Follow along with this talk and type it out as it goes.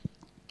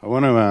I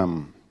want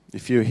to,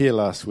 if you were here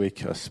last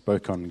week, I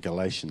spoke on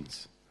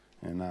Galatians,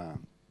 and I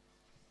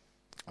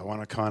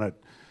want to kind of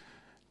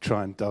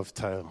try and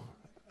dovetail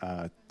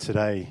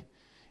today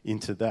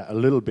into that a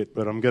little bit,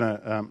 but I'm going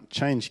to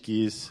change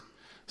gears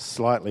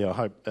slightly. I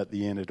hope at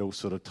the end it all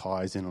sort of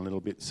ties in a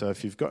little bit. So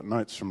if you've got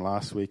notes from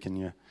last week and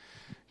you're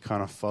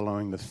kind of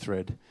following the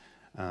thread,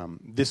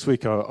 this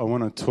week I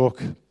want to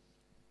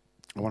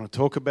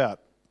talk about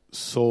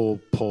Saul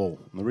Paul.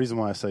 And the reason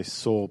why I say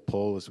Saul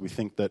Paul is we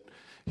think that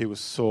he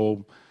was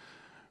Saul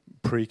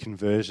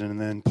pre-conversion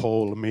and then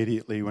Paul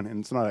immediately when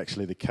it's not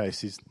actually the case.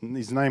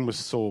 His name was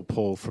Saul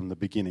Paul from the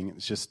beginning.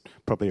 It's just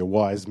probably a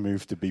wise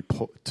move to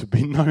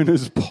be known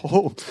as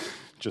Paul.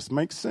 Just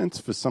makes sense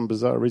for some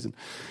bizarre reason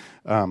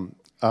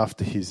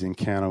after his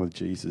encounter with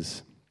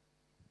Jesus.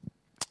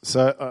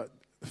 So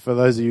for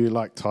those of you who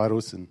like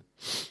titles, and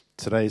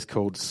today's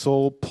called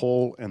Saul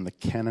Paul and the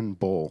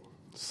Cannonball.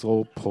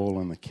 Saul Paul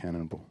and the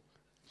Cannonball.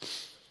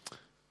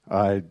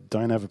 I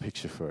don't have a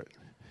picture for it.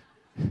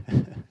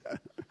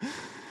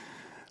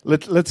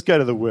 Let's go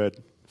to the word.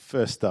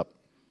 First up,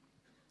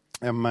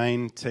 our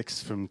main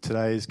text from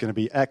today is going to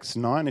be Acts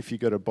 9. If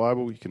you've got a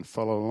Bible, you can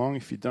follow along.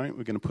 If you don't,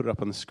 we're going to put it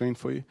up on the screen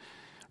for you.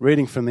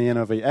 Reading from the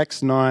NIV,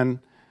 Acts 9,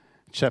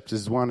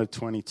 chapters 1 to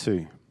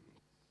 22.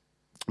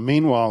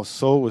 Meanwhile,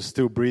 Saul was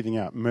still breathing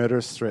out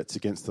murderous threats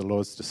against the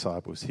Lord's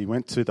disciples. He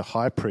went to the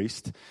high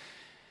priest,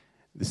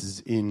 this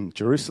is in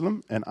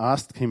Jerusalem, and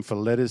asked him for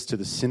letters to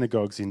the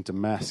synagogues in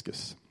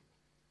Damascus,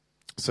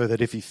 so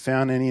that if he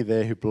found any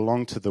there who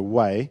belonged to the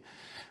way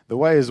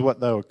is what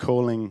they were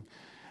calling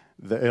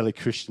the early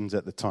Christians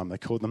at the time. They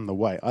called them the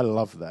way. I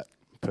love that,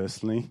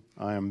 personally.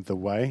 I am the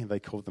way. They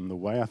called them the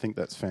way. I think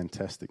that's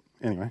fantastic.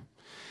 Anyway,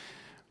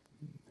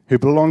 who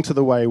belonged to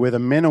the way, whether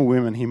men or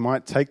women, he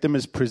might take them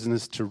as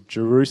prisoners to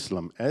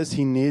Jerusalem. As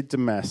he neared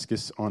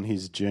Damascus on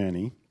his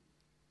journey,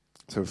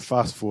 so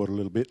fast forward a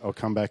little bit, I'll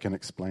come back and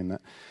explain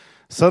that.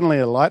 Suddenly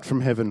a light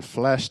from heaven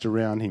flashed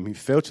around him. He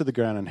fell to the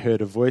ground and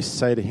heard a voice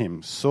say to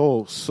him,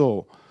 "Saul,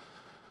 Saul,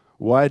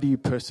 why do you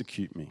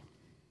persecute me?"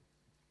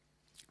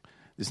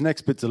 This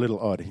next bit's a little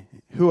odd.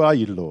 "Who are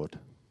you, Lord?"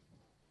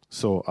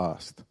 Saul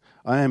asked.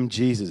 "I am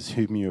Jesus,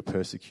 whom you are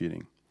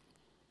persecuting,"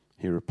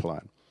 he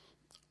replied.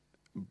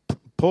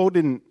 Paul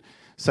didn't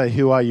say,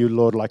 "Who are you,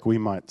 Lord," like we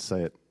might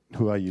say it.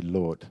 "Who are you,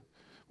 Lord?"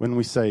 When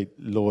we say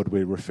Lord,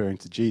 we're referring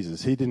to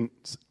Jesus. He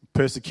didn't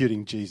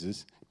persecuting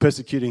Jesus,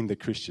 persecuting the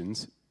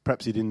Christians.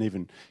 Perhaps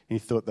he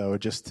thought they were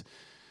just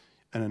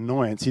an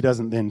annoyance. He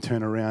doesn't then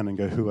turn around and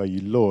go, "Who are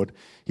you, Lord?"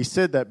 He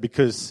said that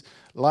because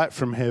light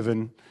from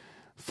heaven,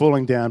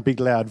 falling down, big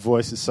loud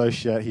voice,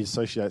 he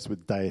associates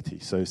with deity.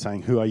 So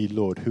saying, "Who are you,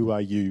 Lord? Who are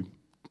you?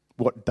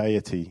 What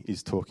deity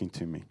is talking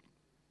to me?"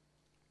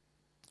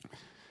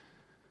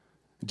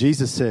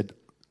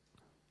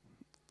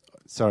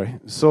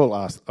 Saul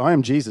asked, "I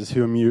am Jesus,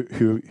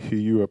 who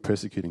you are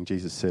persecuting."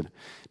 Jesus said,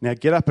 "Now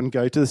get up and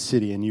go to the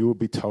city, and you will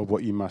be told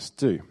what you must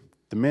do."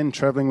 The men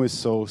traveling with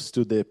Saul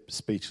stood there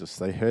speechless.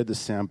 They heard the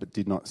sound but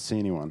did not see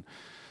anyone.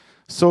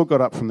 Saul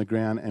got up from the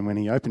ground, and when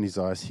he opened his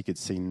eyes, he could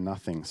see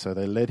nothing. So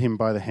they led him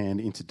by the hand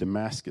into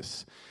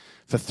Damascus.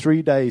 For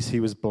 3 days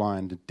he was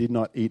blind and did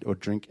not eat or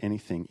drink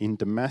anything. In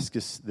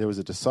Damascus there was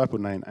a disciple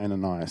named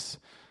Ananias.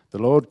 The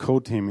Lord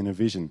called to him in a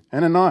vision,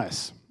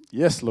 "Ananias."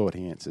 "Yes, Lord,"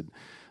 he answered.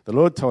 The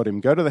Lord told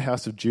him, "Go to the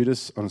house of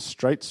Judas on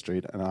Straight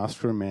Street and ask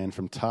for a man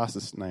from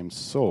Tarsus named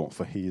Saul,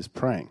 for he is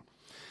praying."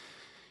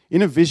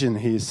 In a vision,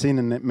 he has seen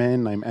a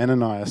man named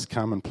Ananias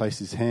come and place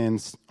his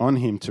hands on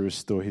him to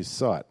restore his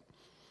sight.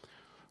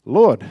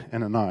 "Lord,"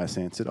 Ananias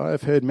answered, "I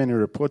have heard many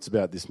reports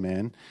about this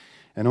man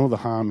and all the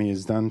harm he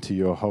has done to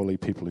your holy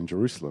people in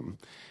Jerusalem.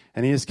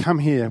 And he has come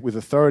here with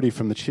authority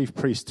from the chief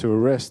priest to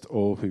arrest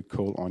all who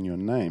call on your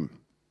name."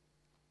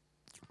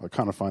 I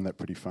kind of find that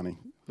pretty funny.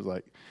 It's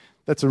like,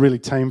 that's a really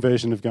tame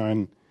version of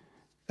going,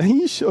 "Are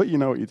you sure you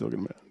know what you're talking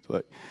about?" It's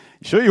like,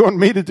 "You sure you want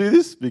me to do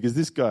this?" Because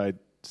this guy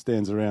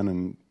stands around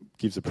and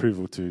gives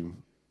approval to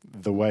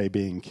the way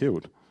being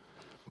killed.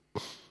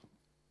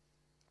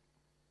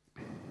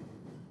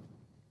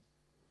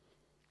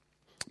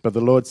 But the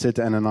Lord said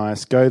to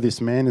Ananias, "Go,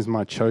 this man is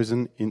my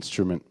chosen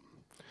instrument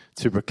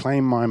to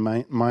proclaim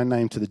my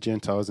name to the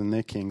Gentiles and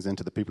their kings and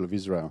to the people of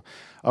Israel.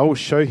 I will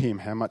show him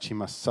how much he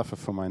must suffer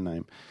for my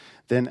name."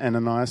 Then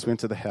Ananias went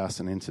to the house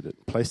and entered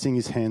it. Placing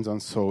his hands on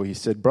Saul, he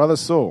said, "Brother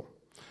Saul."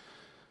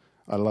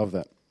 I love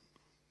that.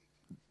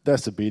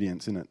 That's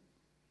obedience, isn't it?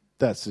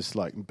 That's just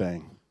like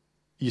bang.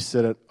 You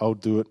said it, I'll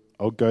do it,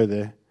 I'll go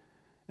there.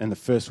 And the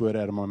first word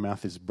out of my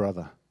mouth is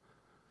brother.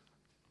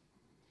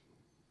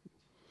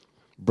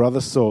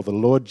 "Brother Saul, the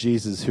Lord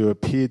Jesus, who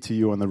appeared to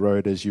you on the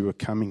road as you were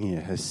coming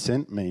here, has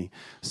sent me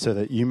so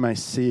that you may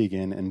see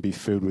again and be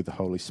filled with the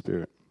Holy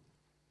Spirit."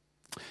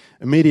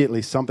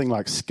 Immediately, something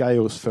like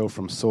scales fell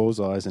from Saul's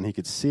eyes and he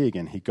could see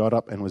again. He got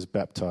up and was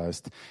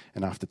baptized,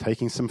 and after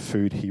taking some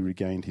food, he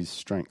regained his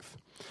strength.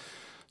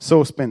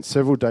 Saul spent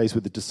several days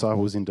with the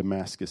disciples in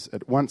Damascus.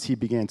 At once he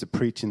began to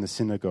preach in the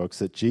synagogues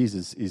that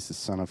Jesus is the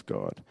Son of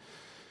God.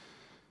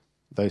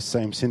 Those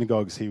same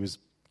synagogues he was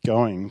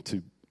going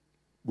to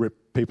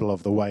people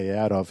of the way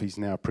out of, he's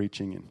now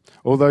preaching in.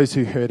 All those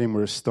who heard him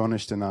were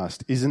astonished and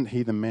asked, "Isn't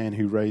he the man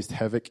who raised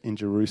havoc in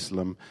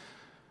Jerusalem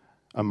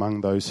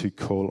among those who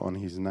call on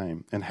his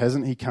name? And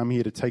hasn't he come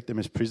here to take them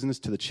as prisoners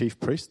to the chief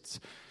priests?"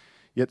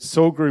 Yet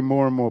Saul grew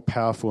more and more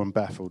powerful and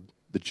baffled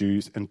the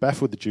Jews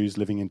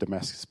living in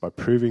Damascus by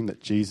proving that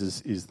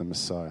Jesus is the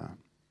Messiah.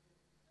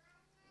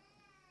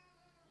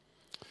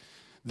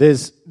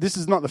 This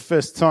is not the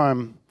first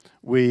time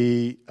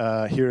we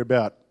hear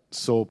about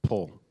Saul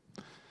Paul.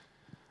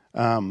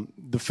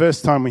 The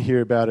first time we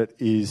hear about it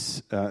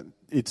is,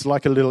 it's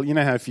like a little, you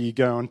know how if you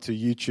go onto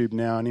YouTube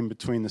now and in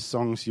between the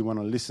songs you want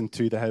to listen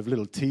to, they have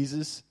little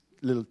teasers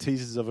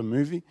of a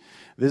movie.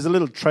 There's a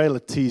little trailer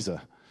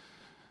teaser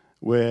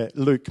where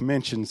Luke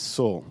mentions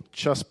Saul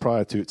just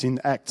prior to. It's in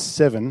Acts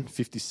 7,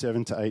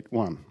 57 to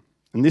 8:1.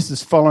 And this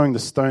is following the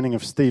stoning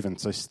of Stephen.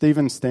 So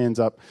Stephen stands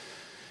up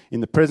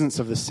in the presence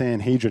of the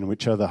Sanhedrin,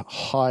 which are the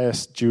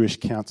highest Jewish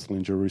council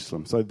in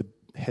Jerusalem. So the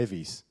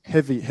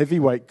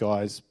heavyweight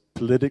guys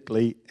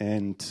politically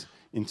and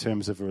in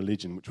terms of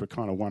religion, which were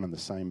kind of one and the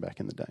same back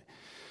in the day.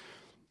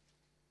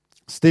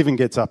 Stephen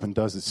gets up and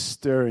does this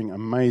stirring,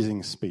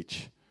 amazing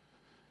speech,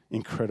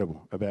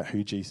 incredible, about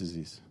who Jesus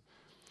is.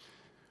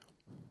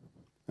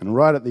 And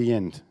right at the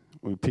end,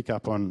 we pick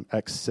up on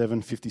Acts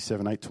 7,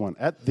 57, 8-1.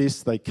 At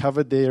this, they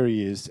covered their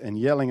ears and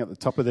yelling at the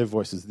top of their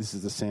voices, this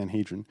is the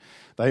Sanhedrin,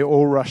 they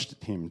all rushed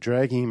at him,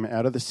 dragging him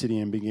out of the city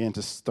and began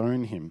to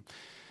stone him.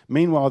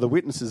 Meanwhile, the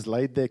witnesses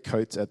laid their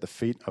coats at the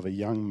feet of a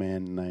young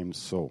man named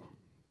Saul.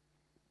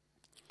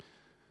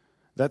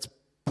 That's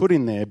put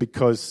in there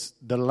because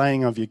the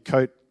laying of your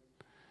coat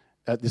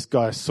at this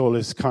guy Saul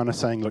is kind of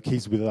saying, look,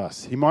 he's with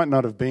us. He might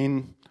not have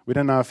been, we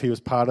don't know if he was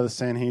part of the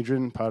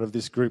Sanhedrin, part of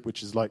this group,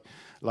 which is like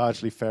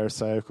largely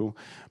Pharisaical,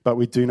 but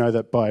we do know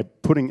that by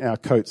putting our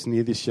coats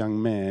near this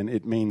young man,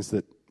 it means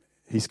that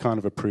he's kind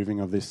of approving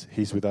of this.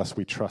 He's with us,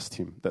 we trust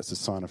him. That's a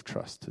sign of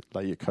trust.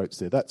 Lay your coats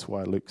there. That's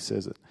why Luke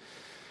says it.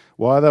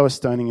 While they were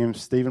stoning him,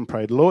 Stephen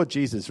prayed, Lord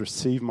Jesus,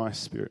 receive my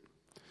spirit.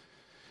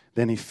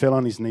 Then he fell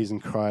on his knees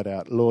and cried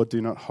out, Lord,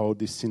 do not hold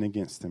this sin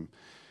against them.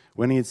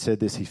 When he had said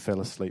this, he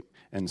fell asleep,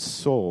 and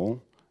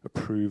Saul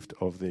approved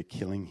of their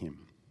killing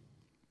him.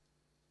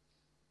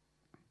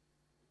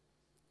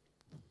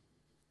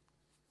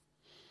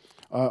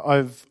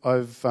 I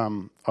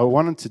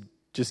wanted to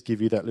just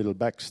give you that little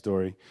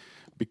backstory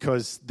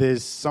because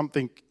there's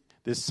something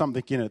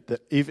in it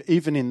that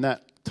even in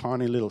that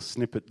tiny little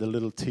snippet, the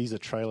little teaser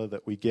trailer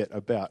that we get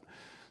about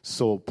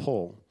Saul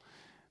Paul,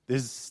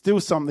 there's still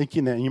something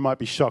in there, and you might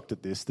be shocked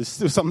at this, there's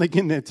still something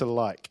in there to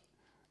like.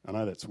 I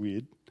know that's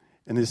weird.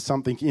 And there's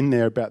something in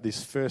there about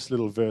this first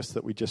little verse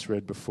that we just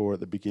read before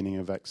at the beginning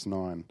of Acts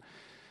 9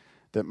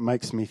 that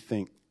makes me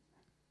think,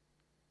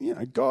 you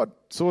know, God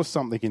saw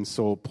something in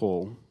Saul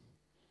Paul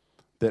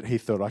that he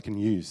thought, I can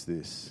use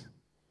this.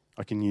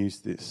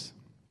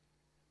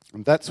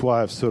 And that's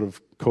why I've sort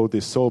of called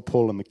this Saul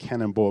Paul and the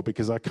Cannonball,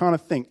 because I kind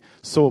of think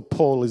Saul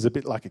Paul is a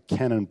bit like a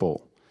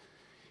cannonball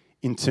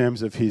in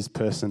terms of his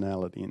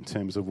personality, in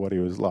terms of what he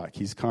was like.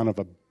 He's kind of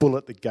a bull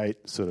at the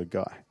gate sort of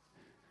guy.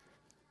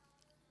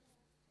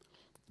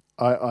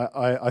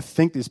 I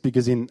think this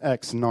because in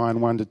Acts 9,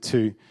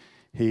 1-2,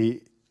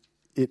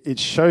 it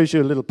shows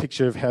you a little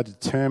picture of how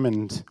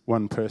determined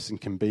one person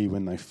can be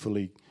when they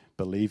fully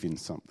believe in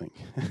something.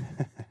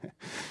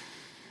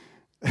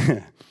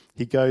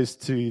 He goes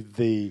to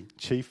the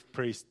chief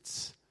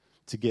priests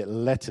to get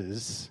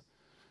letters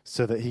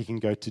so that he can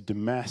go to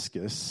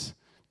Damascus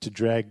to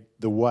drag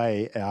the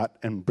way out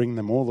and bring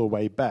them all the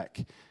way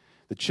back.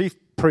 The chief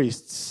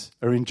priests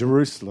are in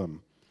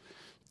Jerusalem.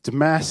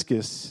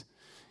 Damascus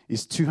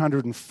is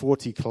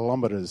 240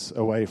 kilometers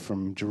away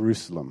from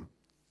Jerusalem.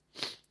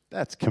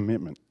 That's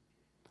commitment.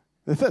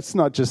 That's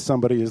not just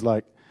somebody who's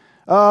like,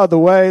 the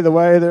way,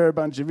 they're a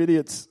bunch of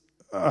idiots.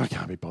 I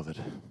can't be bothered.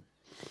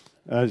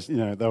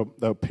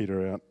 They'll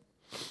peter out.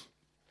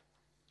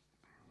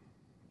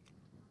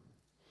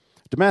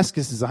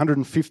 Damascus is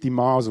 150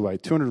 miles away,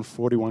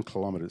 241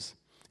 kilometers.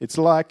 It's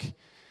like,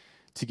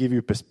 to give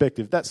you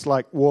perspective, that's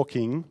like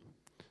walking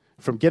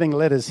from getting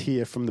letters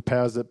here from the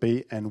powers that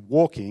be and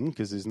walking,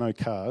 because there's no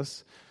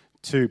cars,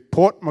 to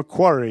Port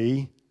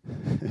Macquarie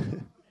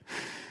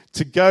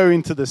to go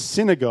into the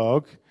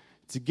synagogue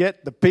to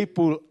get the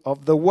people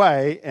of the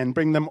way and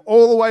bring them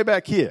all the way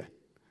back here.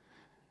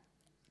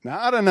 Now,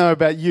 I don't know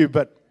about you,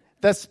 but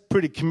that's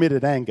pretty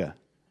committed anger.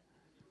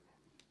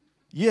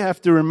 You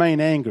have to remain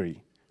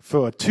angry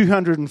for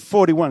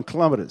 241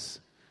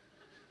 kilometers.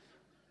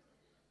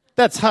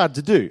 That's hard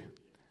to do.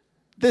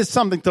 There's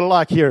something to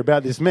like here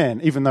about this man,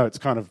 even though it's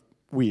kind of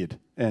weird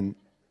and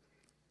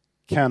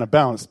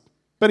counterbalanced.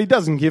 But he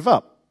doesn't give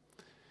up.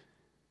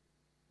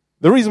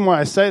 The reason why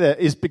I say that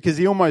is because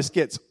he almost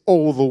gets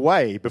all the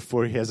way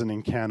before he has an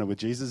encounter with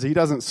Jesus. He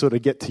doesn't sort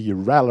of get to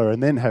Uralla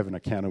and then have an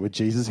encounter with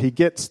Jesus. He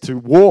gets to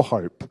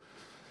Wauchope.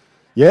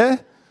 Yeah?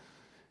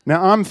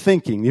 Now I'm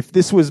thinking, if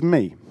this was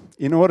me,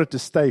 in order to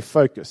stay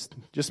focused,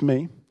 just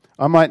me,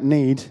 I might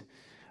need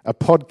a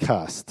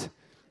podcast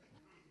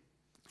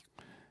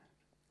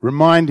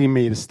reminding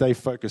me to stay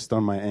focused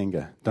on my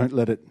anger. Don't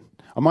let it...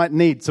 I might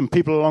need some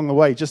people along the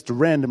way just to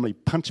randomly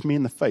punch me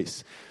in the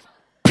face.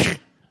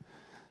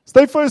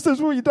 Stay focused, that's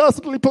what you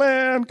dastardly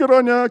plan. Good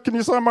on you. Can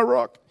you sign my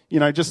rock?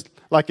 Just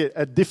like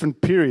at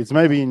different periods,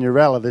 maybe in your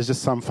rally, there's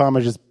just some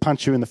farmer just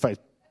punch you in the face.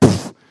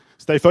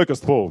 Stay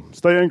focused, Paul.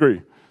 Stay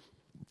angry.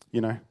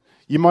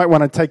 You might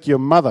want to take your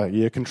mother,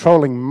 your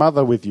controlling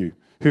mother with you,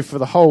 who for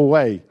the whole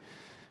way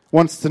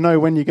wants to know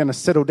when you're going to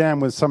settle down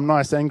with some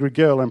nice angry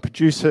girl and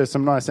produce her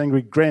some nice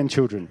angry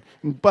grandchildren.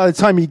 And by the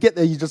time you get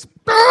there, you just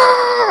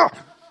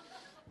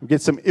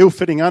get some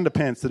ill-fitting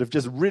underpants that have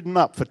just ridden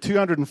up for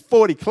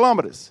 240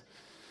 kilometres.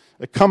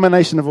 A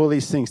combination of all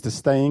these things to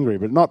stay angry,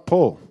 but not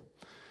Paul,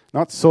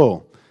 not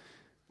Saul.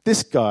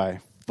 This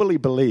guy fully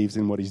believes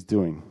in what he's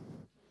doing.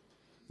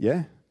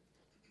 Yeah?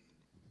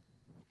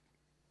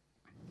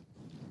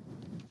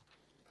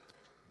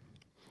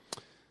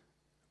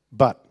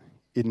 But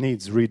it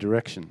needs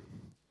redirection.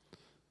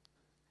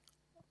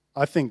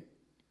 I think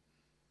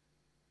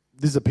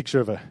this is a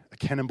picture of a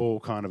cannonball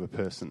kind of a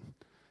person.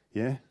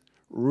 Yeah?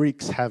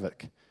 Wreaks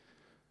havoc.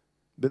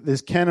 But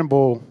there's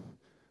cannonball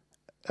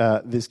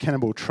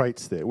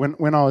traits there.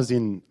 When I was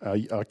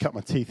I cut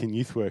my teeth in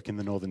youth work in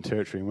the Northern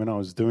Territory, and when I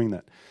was doing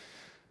that,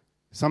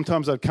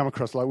 sometimes I'd come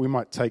across, we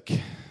might take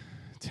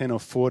 10 or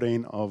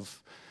 14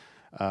 of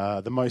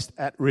the most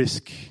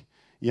at-risk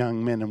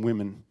young men and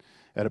women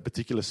at a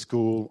particular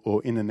school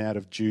or in and out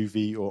of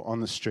juvie or on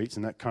the streets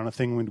and that kind of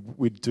thing.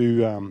 We'd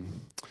do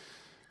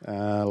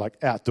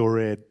outdoor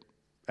ed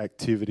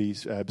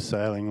activities,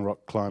 abseiling, rock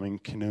climbing,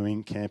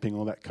 canoeing, camping,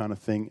 all that kind of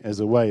thing as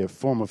a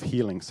form of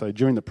healing. So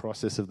during the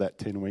process of that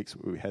 10 weeks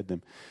we had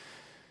them,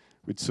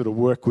 we'd sort of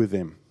work with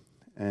them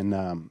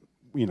and,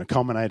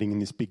 culminating in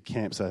this big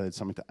camp, so they had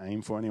something to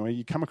aim for. Anyway,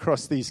 you come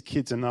across these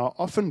kids and they're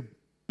often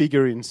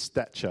bigger in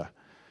stature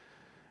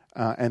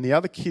and the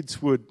other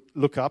kids would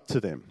look up to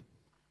them.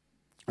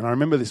 And I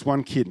remember this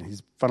one kid,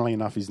 funnily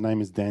enough, his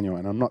name is Daniel,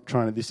 and I'm not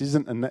trying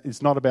to,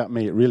 it's not about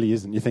me, it really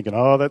isn't. You're thinking,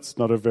 that's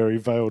not a very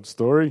veiled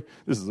story,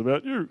 this is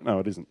about you. No,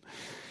 it isn't.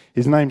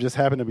 His name just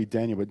happened to be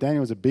Daniel, but Daniel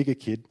was a bigger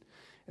kid,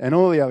 and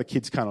all the other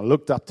kids kind of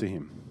looked up to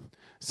him.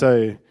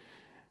 So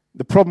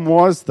the problem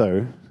was,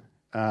 though,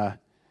 that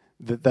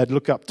they'd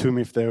look up to him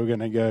if they were going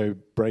to go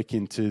break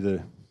into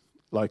the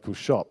local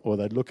shop, or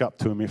they'd look up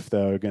to him if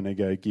they were going to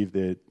go give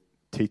their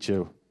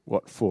teacher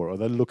what for, or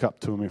they'd look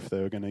up to him if they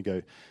were going to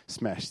go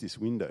smash this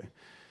window.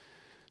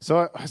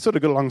 So I sort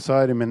of got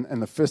alongside him,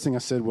 and the first thing I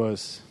said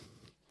was,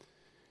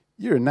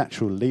 you're a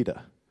natural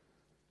leader.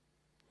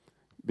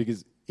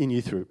 Because in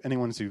youth group,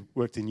 anyone who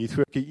worked in youth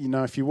group,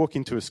 if you walk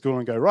into a school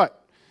and go, right,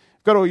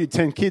 I've got all you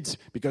 10 kids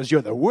because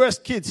you're the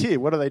worst kids here,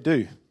 what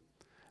do?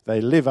 They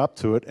live up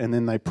to it, and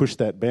then they push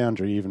that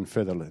boundary even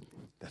further.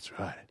 That's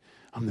right,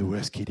 I'm the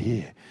worst kid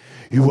here.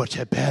 You watch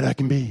how bad I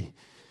can be,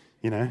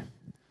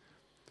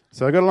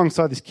 So I got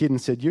alongside this kid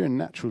and said, you're a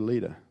natural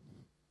leader.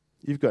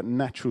 You've got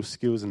natural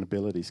skills and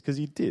abilities, because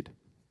he did.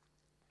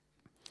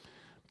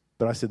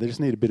 But I said, they just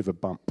need a bit of a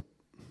bump.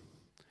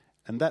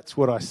 And that's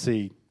what I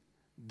see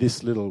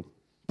this little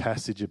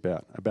passage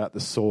about the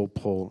Saul,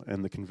 Paul,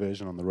 and the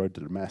conversion on the road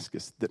to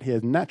Damascus, that he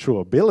has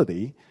natural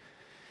ability.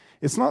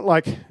 It's not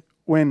like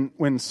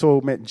when Saul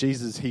met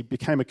Jesus, he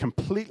became a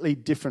completely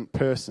different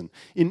person.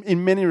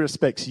 In many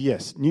respects,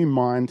 yes, new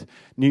mind,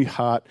 new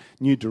heart,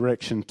 new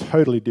direction,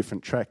 totally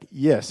different track,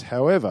 yes.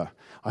 However,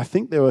 I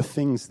think there were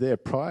things there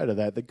prior to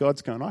that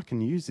God's going, I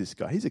can use this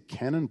guy. He's a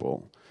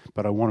cannonball,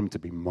 but I want him to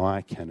be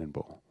my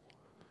cannonball.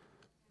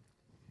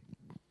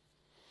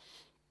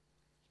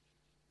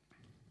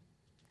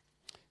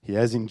 He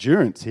has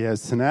endurance. He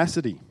has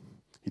tenacity.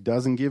 He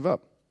doesn't give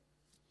up.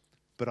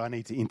 But I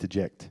need to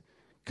interject,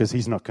 because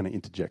he's not going to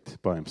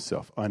interject by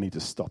himself. I need to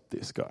stop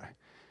this guy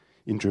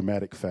in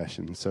dramatic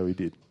fashion. So he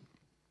did.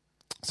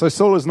 So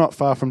Saul is not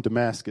far from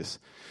Damascus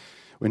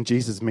when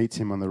Jesus meets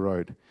him on the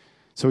road.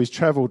 So he's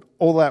travelled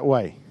all that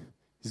way.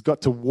 He's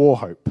got to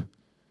Wauchope.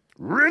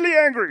 Really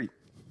angry.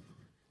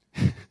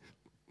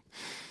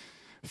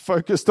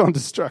 Focused on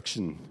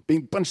destruction.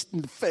 Being punched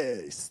in the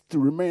face to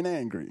remain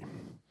angry.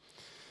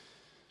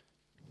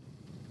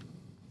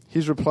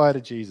 His reply to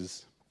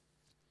Jesus.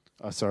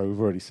 Oh, sorry, we've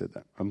already said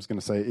that. I'm just going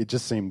to say, it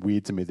just seemed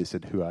weird to me. They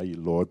said, who are you,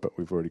 Lord? But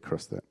we've already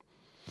crossed that.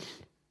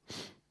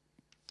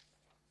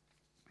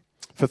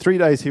 For 3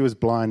 days he was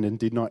blind and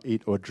did not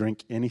eat or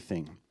drink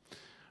anything.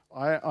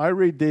 I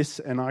read this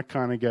and I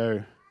kind of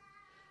go,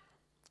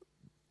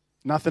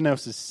 nothing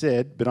else is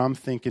said, but I'm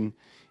thinking,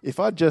 if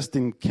I just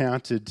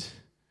encountered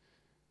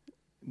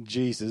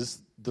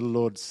Jesus, the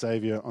Lord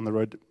Saviour on the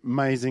road,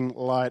 amazing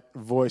light,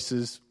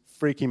 voices,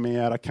 freaking me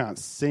out, I can't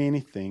see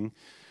anything,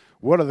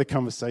 what are the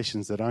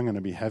conversations that I'm going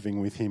to be having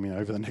with him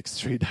over the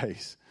next 3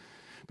 days?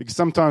 Because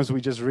sometimes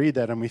we just read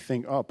that and we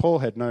think, Paul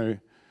had no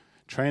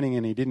training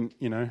and he didn't,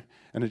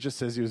 and it just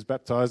says he was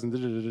baptized and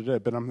da-da-da-da-da.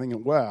 But I'm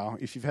thinking, wow,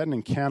 if you've had an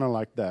encounter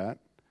like that,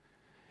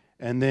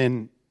 and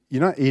then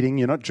you're not eating,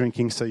 you're not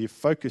drinking, so your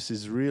focus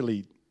is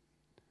really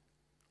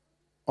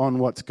on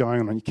what's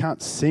going on. You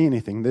can't see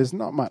anything. There's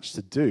not much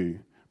to do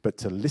but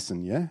to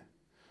listen, yeah?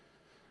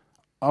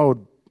 I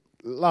would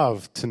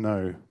love to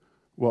know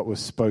what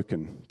was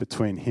spoken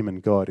between him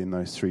and God in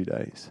those 3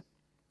 days.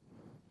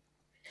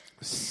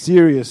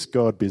 Serious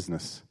God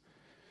business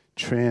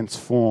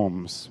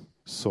transforms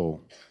Saul.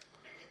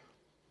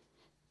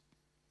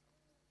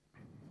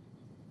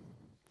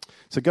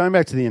 So going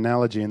back to the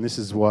analogy, and this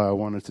is why I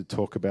wanted to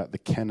talk about the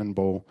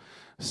cannonball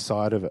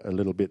side of it a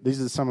little bit.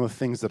 These are some of the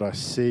things that I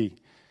see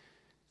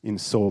in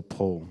Saul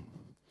Paul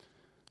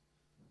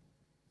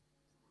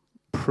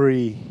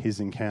pre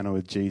his encounter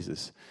with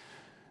Jesus.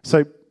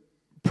 So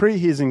pre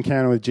his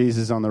encounter with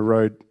Jesus on the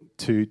road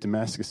to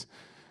Damascus,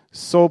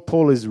 Saul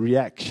Paul is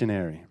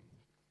reactionary.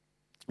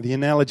 The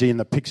analogy and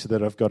the picture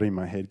that I've got in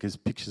my head, because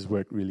pictures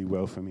work really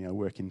well for me, I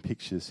work in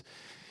pictures,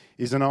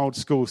 is an old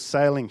school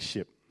sailing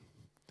ship.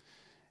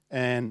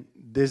 And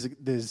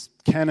there's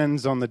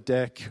cannons on the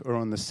deck or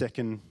on the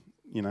second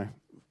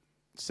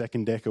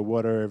deck or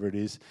whatever it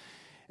is.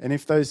 And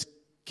if those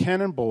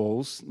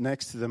cannonballs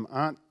next to them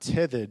aren't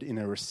tethered in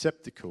a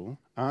receptacle,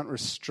 aren't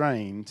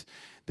restrained,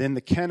 then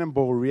the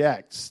cannonball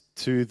reacts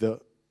to the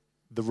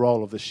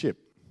roll of the ship.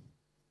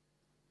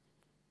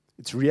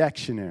 It's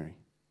reactionary.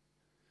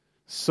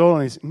 Saul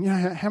is,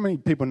 how many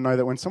people know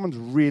that when someone's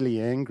really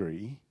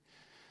angry,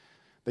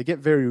 they get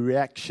very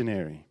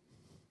reactionary?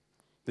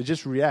 They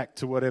just react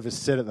to whatever's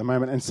said at the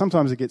moment, and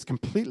sometimes it gets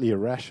completely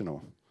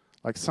irrational.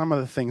 Like some of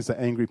the things that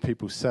angry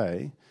people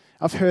say,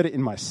 I've heard it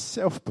in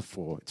myself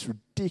before. It's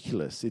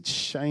ridiculous. It's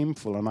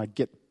shameful, and I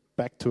get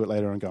back to it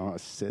later and go, I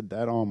said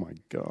that? Oh my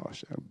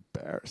gosh, how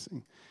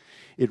embarrassing.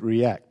 It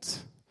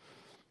reacts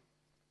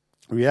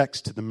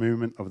to the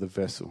movement of the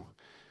vessel.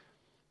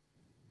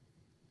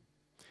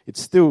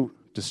 It's still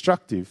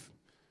destructive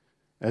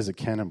as a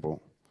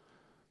cannonball,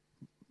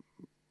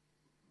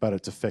 but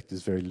its effect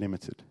is very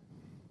limited.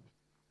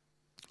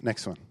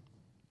 Next one.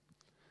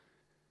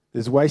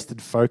 There's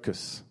wasted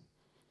focus.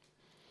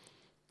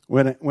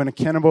 When a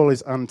cannonball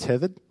is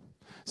untethered,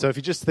 so if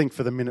you just think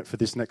for the minute for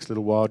this next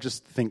little while,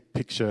 just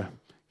picture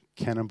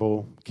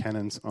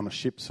cannons on a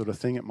ship sort of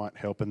thing. It might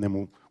help, and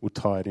then we'll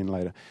tie it in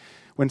later.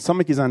 When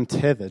something is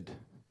untethered,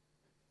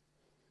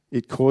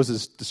 it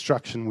causes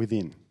destruction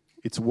within.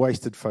 It's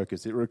wasted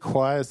focus. It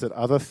requires that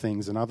other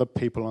things and other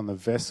people on the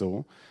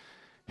vessel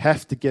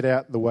have to get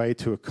out the way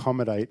to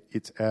accommodate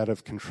its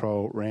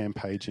out-of-control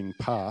rampaging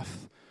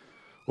path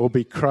or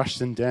be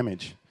crushed and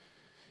damaged.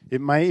 It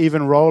may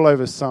even roll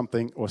over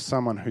something or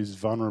someone who's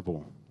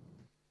vulnerable,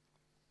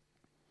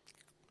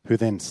 who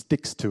then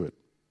sticks to it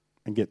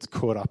and gets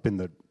caught up in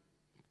the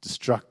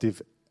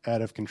destructive,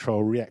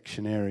 out-of-control,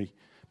 reactionary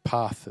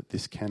path that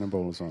this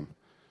cannonball is on.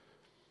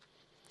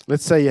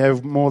 Let's say you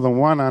have more than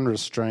one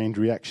unrestrained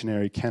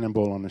reactionary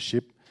cannonball on a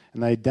ship,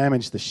 and they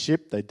damage the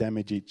ship, they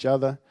damage each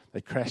other,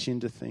 they crash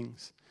into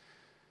things.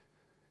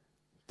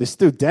 There's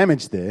still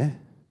damage there,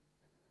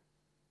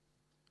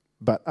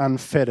 but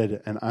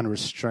unfettered and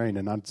unrestrained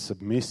and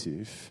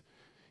unsubmissive,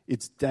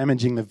 it's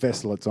damaging the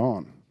vessel it's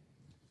on.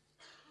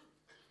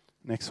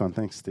 Next one,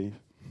 thanks, Steve.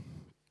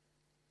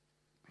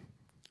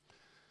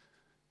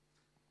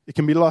 It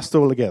can be lost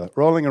altogether,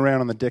 rolling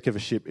around on the deck of a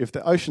ship. If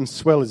the ocean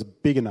swell is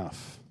big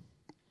enough,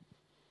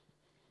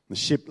 the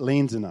ship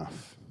leans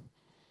enough,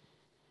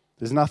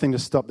 there's nothing to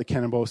stop the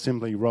cannonball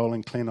simply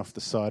rolling clean off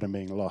the side and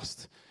being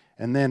lost.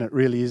 And then it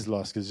really is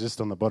lost because it's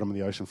just on the bottom of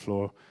the ocean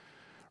floor,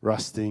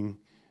 rusting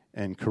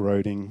and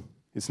corroding.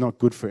 It's not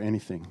good for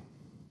anything.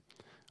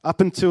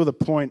 Up until the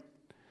point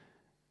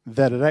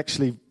that it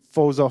actually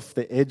falls off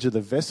the edge of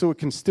the vessel, it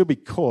can still be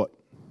caught.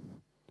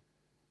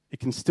 It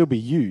can still be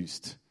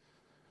used.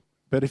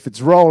 But if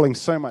it's rolling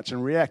so much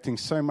and reacting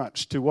so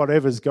much to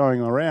whatever's going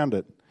around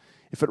it,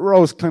 if it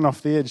rolls clean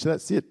off the edge,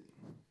 that's it.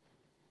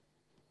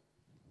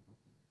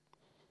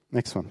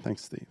 Next one.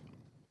 Thanks, Steve.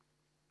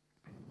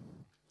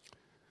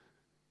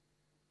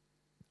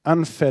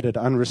 Unfettered,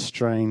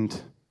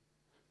 unrestrained,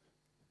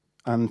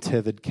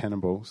 untethered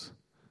cannonballs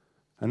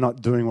are not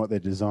doing what they're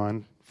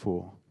designed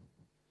for.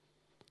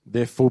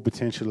 Their full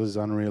potential is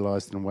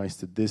unrealized and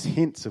wasted. There's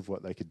hints of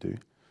what they could do.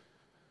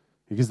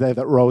 Because that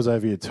rolls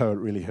over your toe, it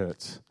really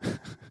hurts.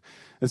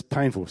 It's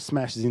painful.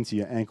 Smashes into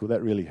your ankle,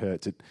 that really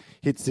hurts. It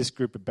hits this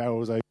group of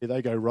barrels over here,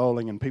 they go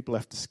rolling, and people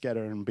have to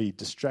scatter and be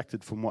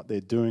distracted from what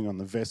they're doing on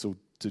the vessel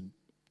to,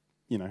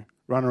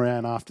 run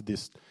around after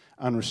this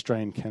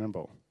unrestrained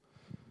cannonball.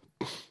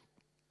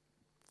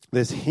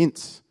 There's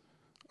hints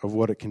of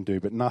what it can do,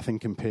 but nothing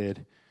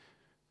compared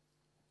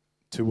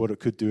to what it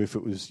could do if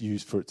it was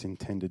used for its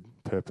intended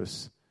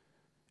purpose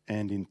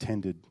and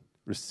intended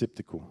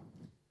receptacle.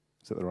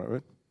 Is that the right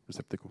word?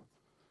 Receptacle.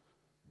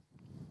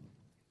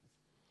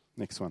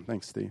 Next one.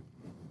 Thanks, Steve.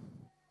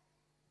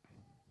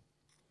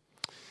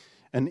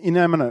 An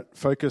inanimate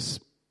focus.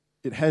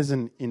 It has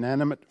an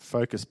inanimate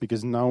focus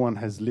because no one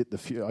has lit the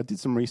fuse. I did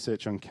some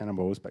research on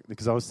cannonballs back there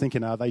because I was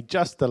thinking, are they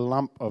just a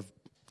lump of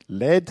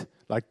lead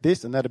like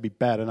this and that'd be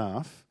bad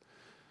enough?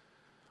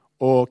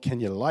 Or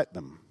can you light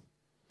them?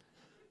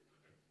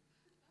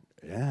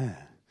 Yeah.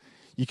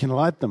 You can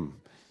light them.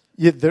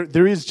 Yeah,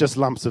 there is just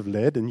lumps of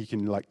lead and you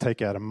can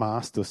take out a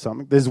mast or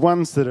something. There's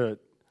ones that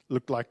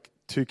look like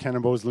two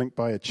cannonballs linked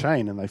by a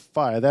chain and they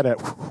fire that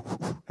out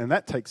and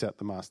that takes out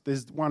the mask.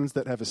 There's ones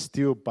that have a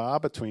steel bar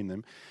between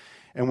them,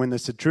 and when the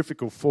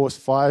centrifugal force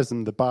fires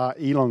them, the bar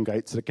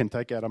elongates, so it can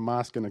take out a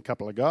mask and a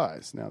couple of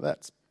guys. Now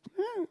that's...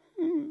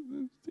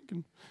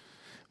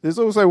 There's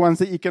also ones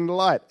that you can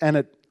light,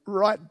 and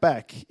right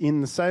back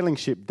in the sailing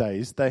ship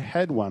days, they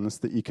had ones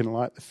that you can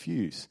light the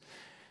fuse.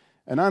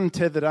 An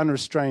untethered,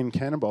 unrestrained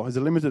cannonball has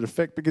a limited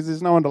effect because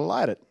there's no one to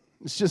light it.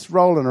 It's just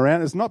rolling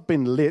around. It's not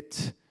been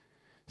lit.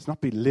 It's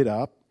not been lit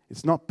up.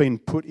 It's not been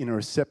put in a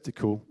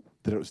receptacle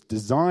that it was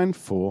designed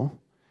for.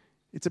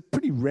 It's a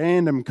pretty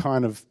random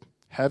kind of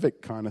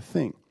havoc kind of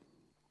thing.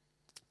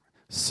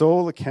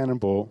 Saul the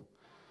cannonball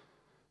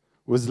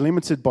was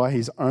limited by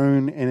his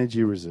own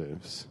energy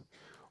reserves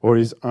or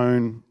his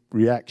own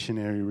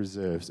reactionary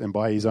reserves and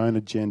by his own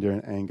agenda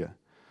and anger.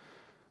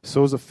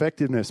 Saul's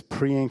effectiveness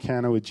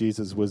pre-encounter with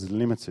Jesus was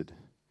limited.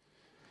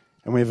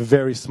 And we have a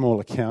very small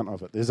account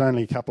of it. There's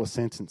only a couple of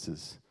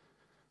sentences.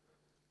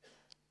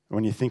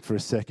 When you think for a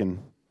second,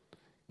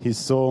 here's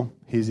Saul,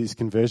 here's his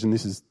conversion.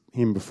 This is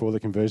him before the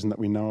conversion that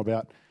we know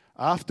about.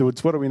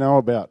 Afterwards, what do we know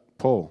about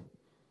Paul?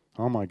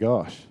 Oh my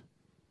gosh.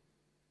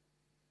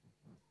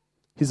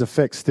 His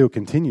effect still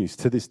continues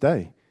to this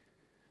day.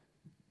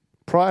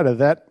 Prior to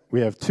that,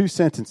 we have 2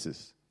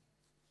 sentences.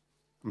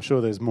 I'm sure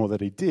there's more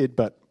that he did,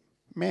 but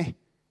meh.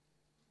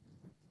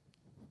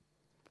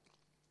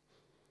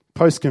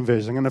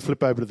 Post-conversion. I'm going to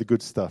flip over to the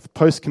good stuff.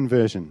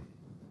 Post-conversion.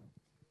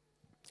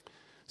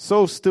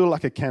 Saul's still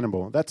like a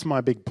cannonball. That's my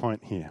big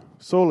point here.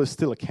 Saul is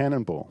still a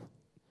cannonball.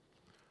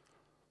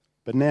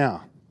 But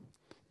now,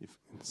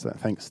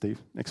 thanks, Steve.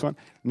 Next one.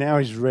 Now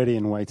he's ready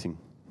and waiting.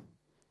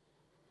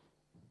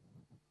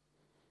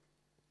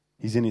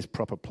 He's in his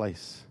proper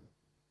place.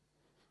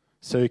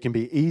 So he can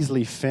be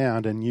easily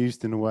found and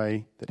used in a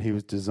way that he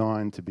was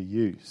designed to be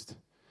used.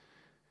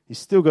 He's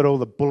still got all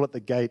the bull at the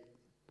gate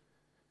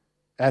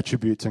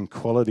attributes and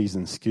qualities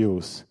and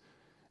skills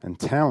and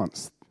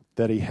talents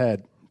that he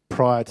had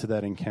prior to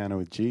that encounter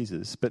with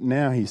Jesus. But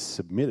now he's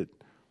submitted.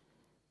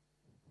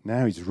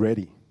 Now he's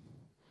ready.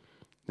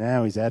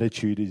 Now his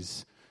attitude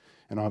is,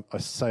 and I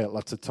say it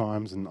lots of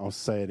times and I'll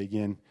say it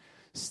again,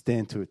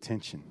 stand to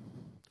attention.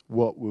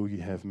 What will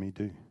you have me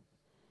do?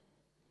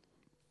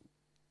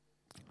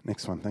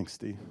 Next one, thanks,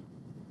 Steve.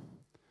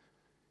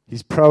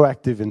 He's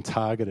proactive and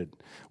targeted.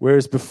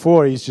 Whereas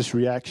before he's just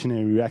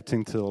reactionary,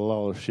 reacting to the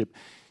lull of ship.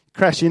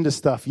 Crash into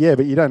stuff, yeah,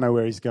 but you don't know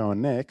where he's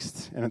going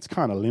next, and it's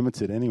kind of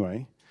limited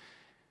anyway.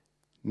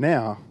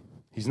 Now,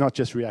 he's not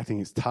just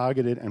reacting, it's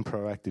targeted and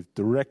proactive,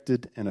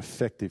 directed and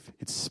effective.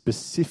 It's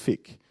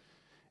specific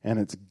and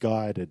it's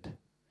guided.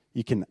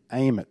 You can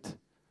aim it.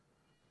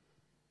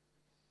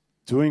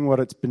 Doing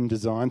what it's been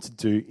designed to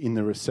do in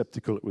the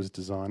receptacle it was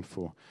designed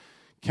for.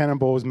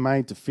 Cannonball is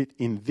made to fit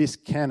in this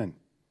cannon.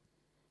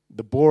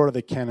 The bore of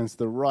the cannon's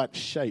the right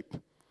shape.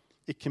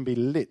 It can be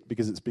lit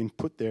because it's been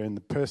put there, and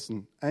the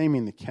person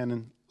aiming the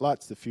cannon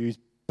lights the fuse,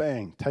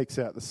 bang, takes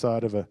out the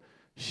side of a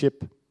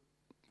ship,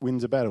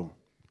 wins a battle.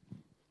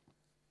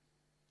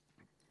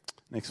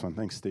 Next one,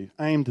 thanks, Steve.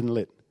 Aimed and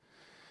lit.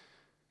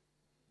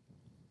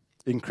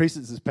 It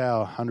increases its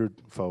power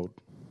 100-fold.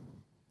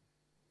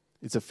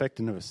 Its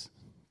effectiveness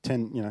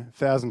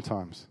 1,000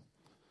 times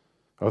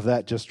of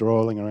that just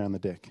rolling around the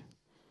deck.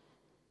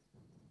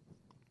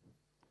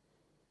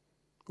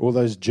 All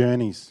those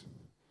journeys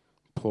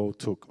Paul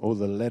took, all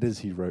the letters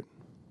he wrote.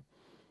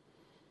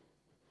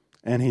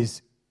 And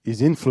his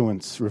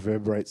influence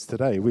reverberates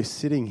today. We're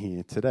sitting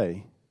here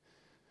today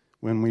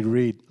when we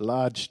read a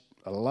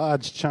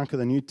large chunk of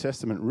the New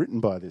Testament written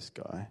by this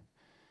guy,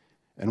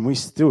 and we're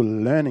still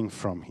learning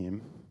from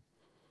him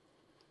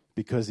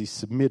because he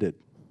submitted,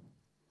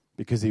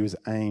 because he was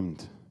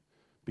aimed,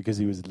 because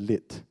he was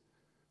lit.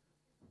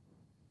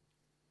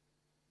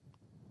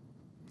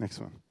 Next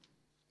one.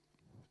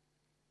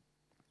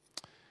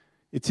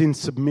 It's in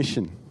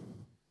submission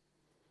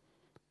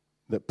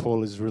that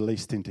Paul is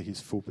released into his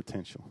full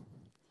potential.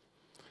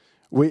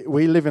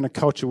 We live in a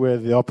culture where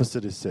the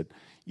opposite is said.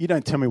 You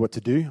don't tell me what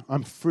to do.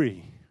 I'm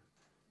free.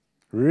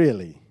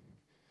 Really?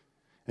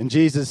 And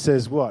Jesus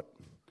says what?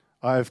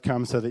 I have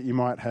come so that you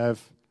might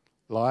have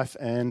life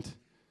and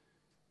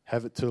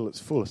have it till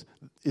its fullest.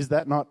 Is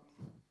that not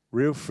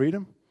real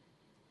freedom?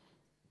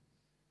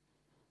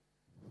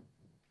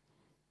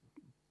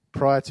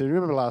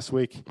 Remember last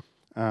week,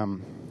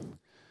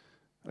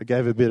 I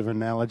gave a bit of an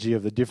analogy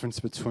of the difference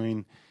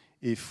between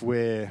if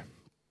we're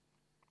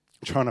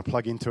trying to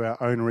plug into our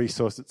own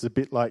resource, it's a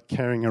bit like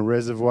carrying a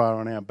reservoir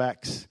on our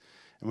backs,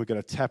 and we've got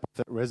to tap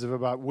that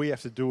reservoir. We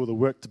have to do all the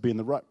work to be in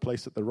the right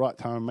place at the right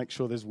time and make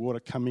sure there's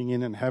water coming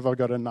in, and have I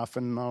got enough,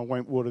 and I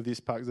won't water this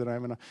part because I don't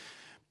have enough.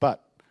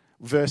 But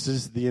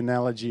versus the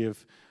analogy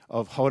of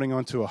holding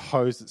onto a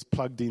hose that's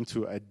plugged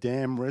into a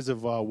dam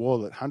reservoir wall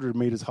at 100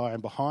 metres high,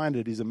 and behind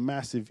it is a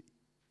massive,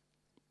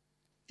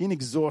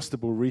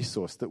 inexhaustible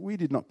resource that we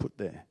did not put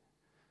there.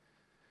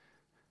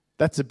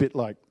 That's a bit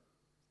like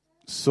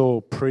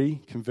Saul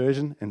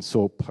pre-conversion and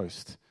Saul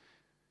post.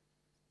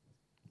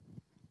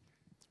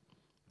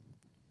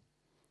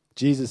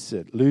 Jesus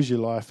said, lose your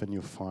life and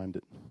you'll find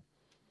it.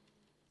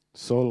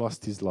 Saul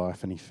lost his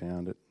life and he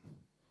found it.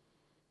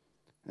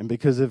 And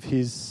because of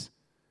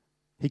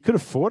he could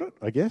afford it,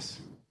 I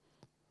guess.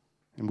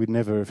 And we'd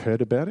never have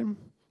heard about him,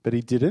 but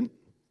he didn't.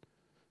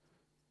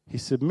 He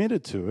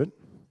submitted to it.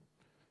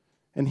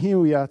 And here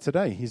we are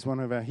today. He's one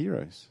of our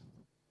heroes.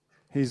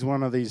 He's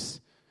one of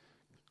these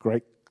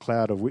great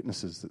cloud of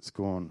witnesses that's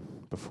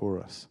gone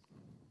before us.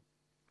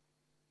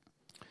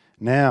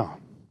 Now,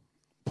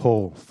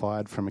 Paul,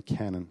 fired from a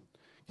cannon,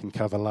 can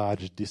cover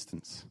large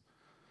distance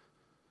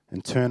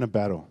and turn a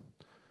battle.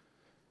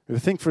 If you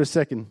think for a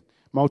second,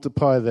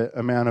 multiply the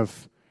amount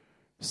of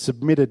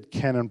submitted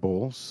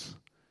cannonballs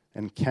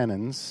and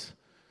cannons,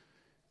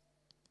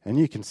 and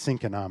you can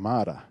sink an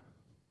armada.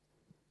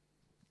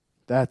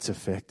 That's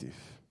effective.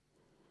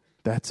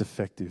 That's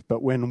effective.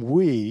 But when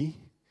we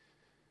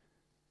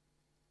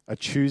are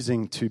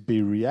choosing to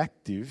be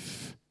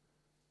reactive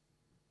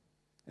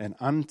and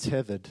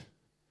untethered,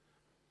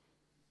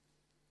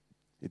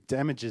 it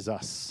damages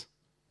us.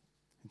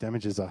 It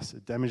damages us.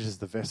 It damages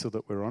the vessel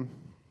that we're on.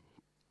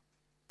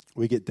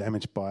 We get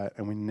damaged by it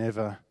and we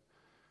never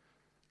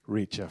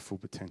reach our full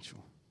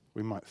potential.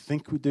 We might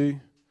think we do,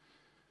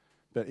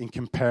 but in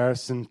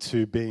comparison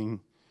to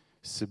being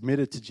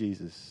submitted to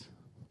Jesus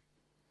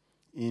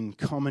in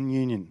common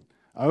union.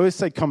 I always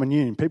say common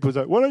union. People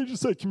say, why don't you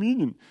just say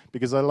communion?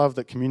 Because I love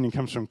that communion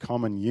comes from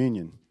common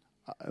union.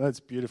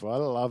 That's beautiful. I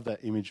love that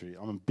imagery.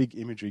 I'm a big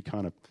imagery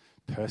kind of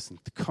person.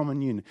 The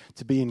common union,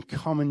 to be in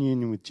common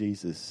union with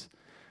Jesus,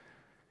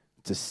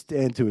 to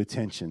stand to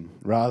attention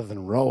rather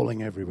than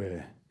rolling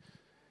everywhere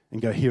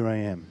and go, here I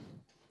am.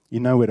 You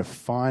know where to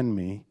find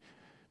me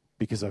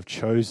because I've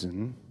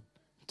chosen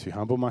to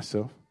humble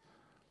myself,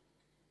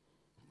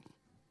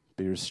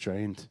 be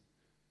restrained,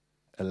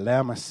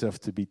 allow myself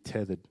to be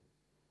tethered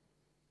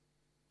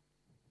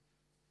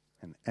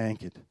and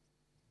anchored.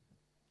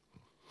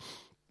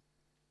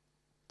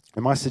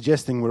 Am I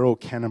suggesting we're all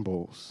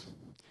cannonballs?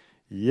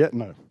 Yeah,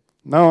 no.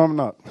 No, I'm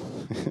not.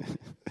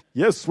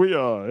 Yes, we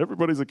are.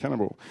 Everybody's a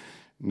cannibal.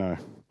 No.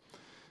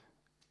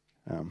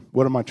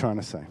 What am I trying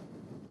to say?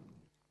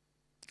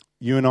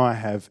 You and I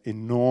have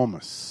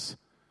enormous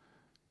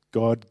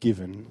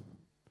God-given,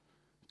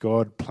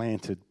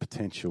 God-planted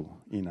potential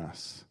in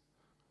us.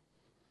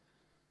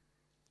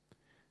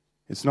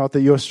 It's not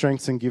that your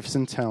strengths and gifts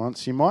and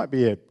talents, you might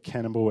be a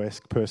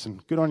cannibal-esque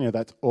person. Good on you,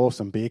 that's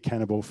awesome. Be a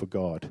cannibal for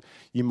God.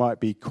 You might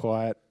be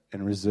quiet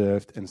and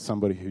reserved and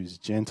somebody who's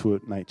gentle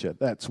at nature.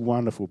 That's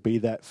wonderful. Be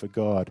that for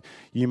God.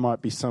 You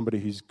might be somebody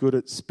who's good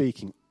at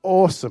speaking.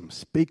 Awesome.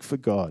 Speak for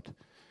God.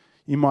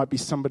 You might be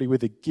somebody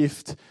with a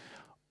gift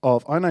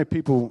of, I know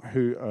people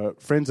who are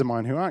friends of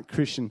mine who aren't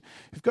Christian,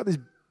 who've got this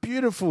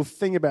beautiful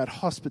thing about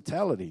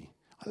hospitality.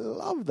 I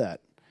love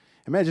that.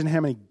 Imagine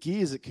how many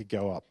gears it could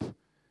go up.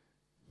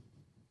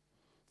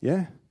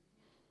 Yeah?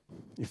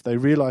 If they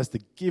realize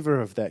the giver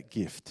of that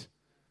gift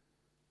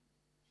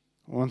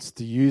wants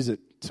to use it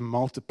to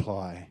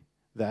multiply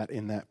that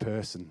in that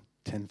person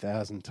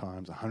 10,000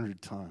 times,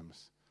 100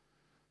 times.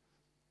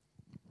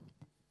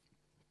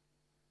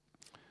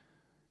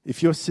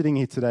 If you're sitting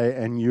here today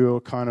and you're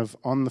kind of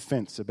on the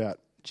fence about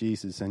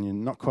Jesus and you're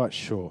not quite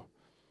sure,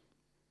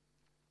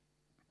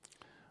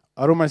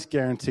 I'd almost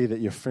guarantee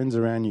that your friends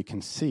around you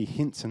can see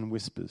hints and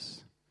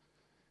whispers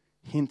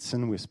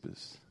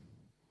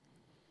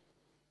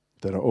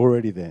that are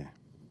already there.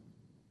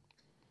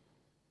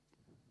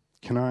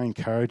 Can I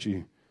encourage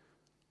you,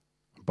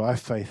 by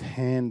faith,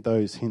 hand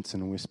those hints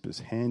and whispers,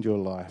 hand your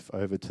life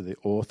over to the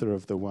author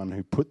of the one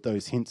who put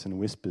those hints and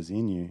whispers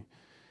in you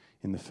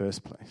in the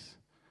first place.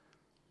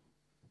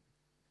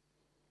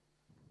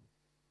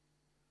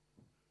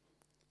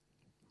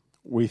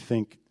 We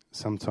think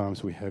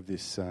sometimes we have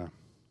this,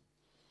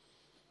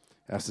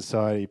 our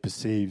society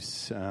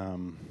perceives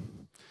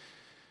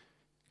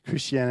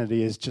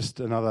Christianity as just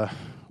another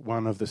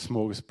one of the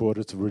smorgasbord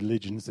of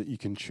religions that you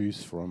can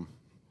choose from.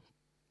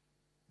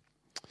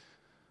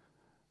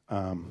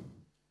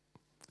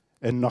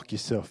 And knock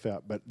yourself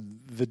out. But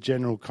the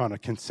general kind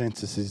of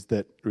consensus is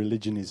that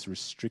religion is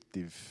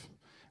restrictive.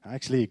 I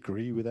actually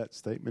agree with that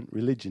statement.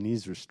 Religion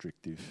is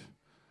restrictive.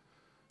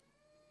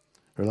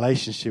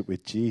 Relationship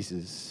with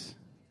Jesus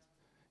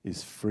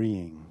is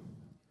freeing.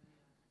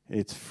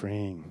 It's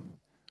freeing.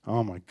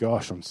 Oh my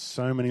gosh, on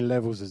so many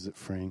levels is it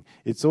freeing.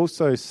 It's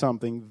also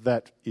something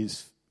that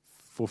is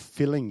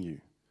fulfilling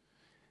you.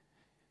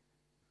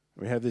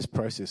 We have this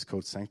process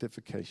called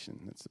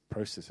sanctification. It's the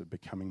process of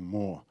becoming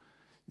more,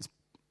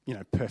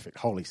 perfect,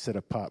 holy, set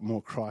apart,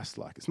 more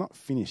Christ-like. It's not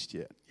finished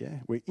yet, yeah?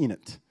 We're in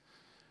it.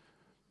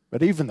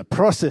 But even the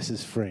process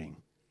is freeing.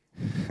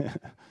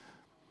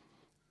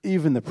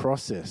 Even the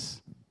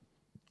process.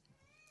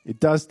 It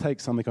does take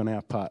something on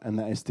our part, and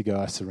that is to go,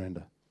 I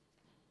surrender.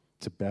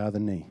 To bow the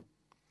knee.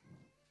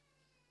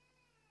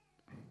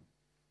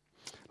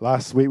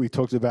 Last week we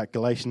talked about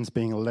Galatians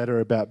being a letter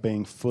about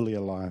being fully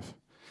alive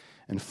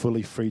and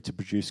fully free to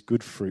produce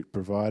good fruit,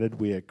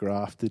 provided we are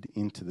grafted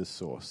into the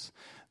source.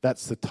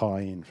 That's the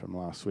tie-in from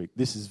last week.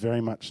 This is very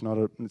much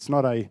it's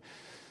not a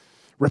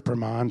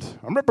reprimand.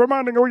 I'm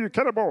reprimanding all you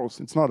cannibals.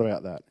 It's not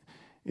about that.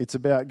 It's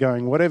about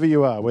going, whatever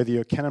you are, whether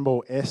you're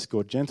cannibal-esque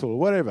or gentle or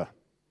whatever,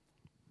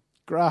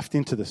 Graft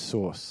into the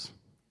source.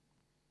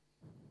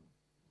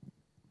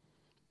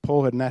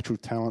 Paul had natural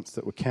talents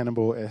that were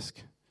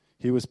cannonball-esque.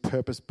 He was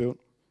purpose-built,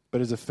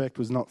 but his effect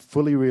was not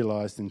fully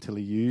realized until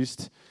he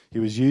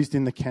was used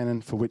in the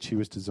cannon for which he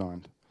was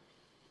designed.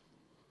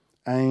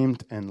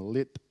 Aimed and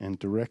lit and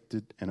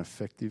directed and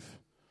effective.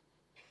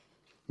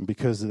 And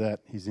because of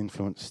that, his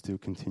influence still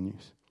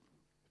continues.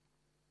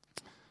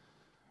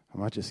 I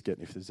might just get,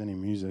 if there's any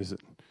musos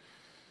that...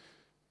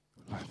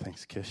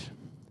 Thanks, Kesh.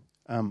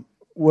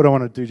 What I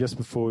want to do just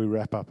before we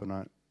wrap up, and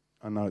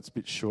I know it's a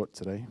bit short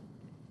today.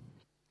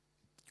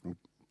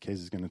 Kez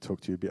is going to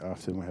talk to you a bit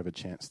after, and we'll have a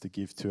chance to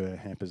give to our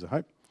Hampers of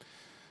Hope.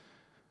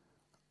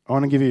 I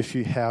want to give you a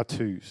few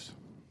how-tos.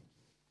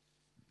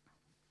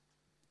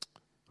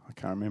 I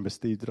can't remember,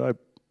 Steve, did I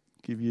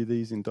give you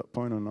these in dot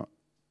point or not?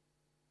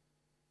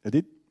 I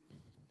did?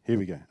 Here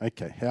we go.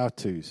 Okay,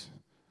 how-tos.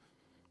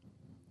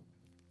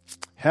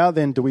 How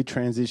then do we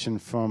transition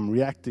from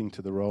reacting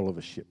to the role of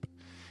a ship?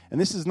 And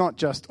this is not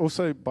just,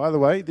 also, by the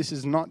way, this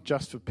is not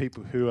just for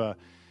people who are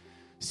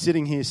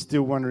sitting here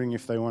still wondering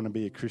if they want to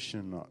be a Christian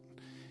or not.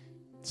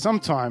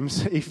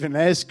 Sometimes, even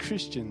as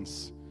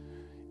Christians,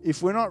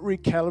 if we're not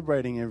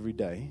recalibrating every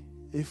day,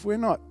 if we're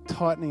not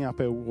tightening up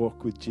our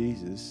walk with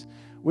Jesus,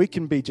 we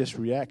can be just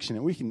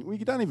reactionary. We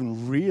don't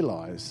even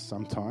realize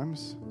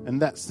sometimes. And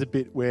that's the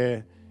bit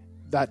where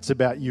that's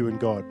about you and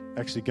God.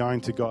 Actually going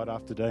to God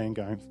after day and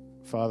going,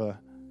 Father,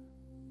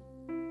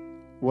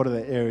 what are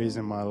the areas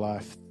in my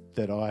life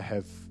that I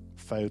have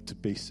failed to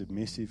be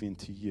submissive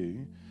into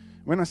you?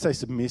 When I say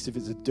submissive,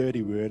 it's a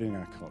dirty word in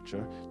our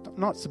culture.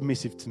 Not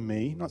submissive to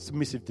me, not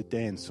submissive to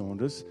Dan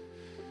Saunders,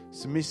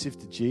 submissive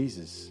to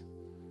Jesus.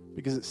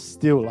 Because it's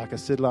still, like I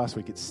said last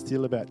week, it's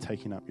still about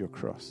taking up your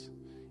cross.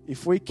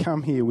 If we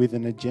come here with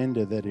an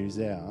agenda that is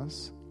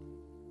ours,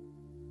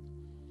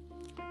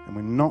 and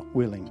we're not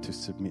willing to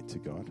submit to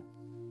God,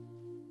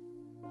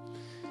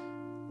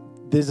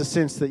 there's a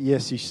sense that,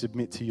 yes, you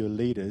submit to your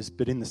leaders,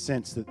 but in the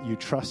sense that you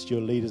trust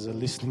your leaders are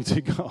listening to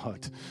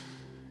God.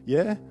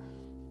 Yeah?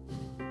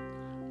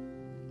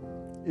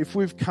 If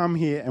we've come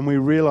here and we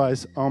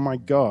realize, oh my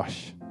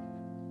gosh,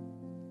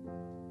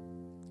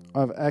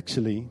 I've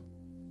actually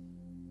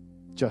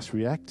just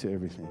react to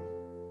everything.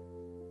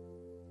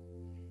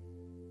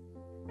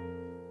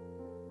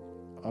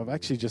 I've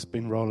actually just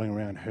been rolling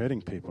around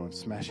hurting people and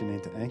smashing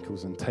into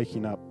ankles and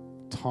taking up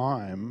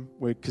time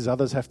because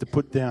others have to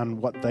put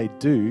down what they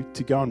do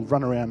to go and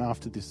run around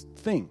after this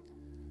thing.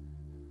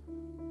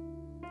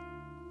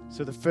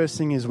 So the first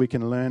thing is we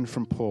can learn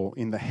from Paul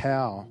in the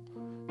how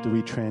do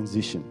we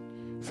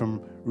transition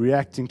from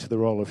reacting to the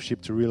role of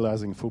ship to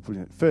realizing full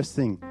potential. First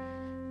thing,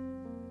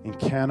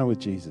 encounter with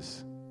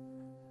Jesus.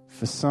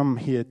 For some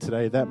here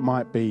today, that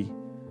might be,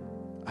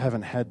 I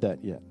haven't had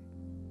that yet.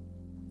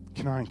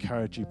 Can I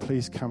encourage you,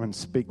 please come and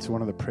speak to one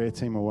of the prayer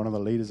team or one of the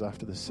leaders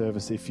after the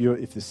service. If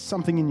there's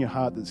something in your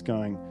heart that's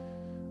going,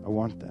 I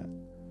want that,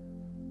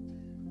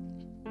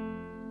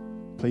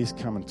 please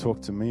come and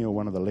talk to me or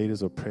one of the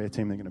leaders or prayer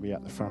team. They're going to be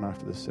out the front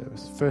after the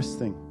service. First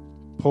thing,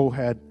 Paul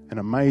had an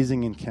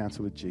amazing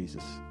encounter with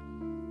Jesus.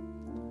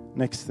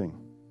 Next thing,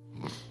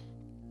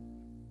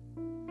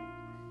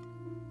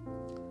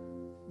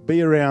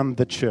 be around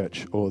the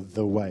church or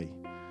the way.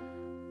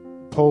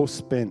 Paul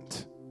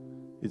spent,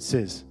 it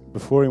says,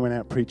 before he went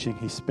out preaching,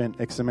 he spent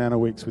X amount of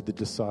weeks with the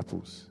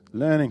disciples,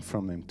 learning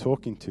from them,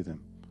 talking to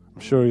them.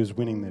 I'm sure he was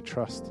winning their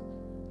trust,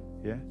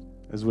 yeah,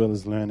 as well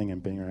as learning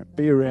and being around.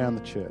 Be around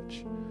the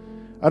church.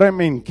 I don't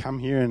mean come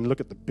here and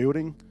look at the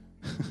building.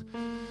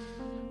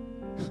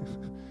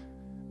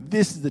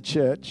 This is the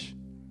church.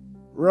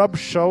 Rub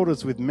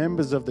shoulders with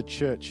members of the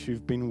church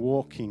who've been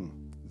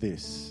walking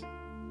this.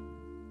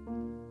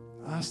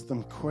 Ask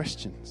them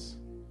questions.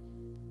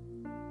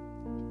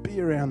 Be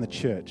around the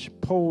church.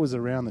 Paul was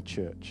around the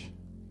church.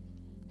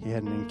 He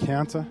had an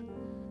encounter.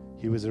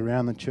 He was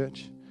around the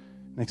church.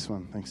 Next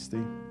one. Thanks,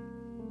 Steve.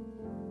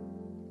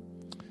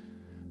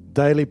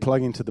 Daily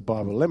plug into the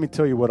Bible. Let me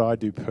tell you what I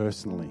do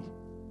personally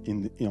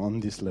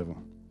on this level.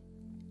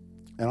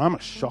 And I'm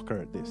a shocker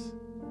at this,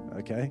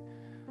 okay?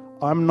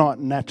 I'm not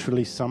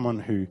naturally someone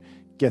who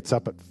gets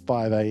up at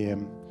 5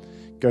 a.m.,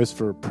 goes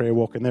for a prayer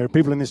walk, and there are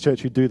people in this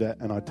church who do that,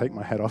 and I take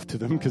my hat off to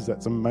them because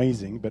that's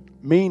amazing. But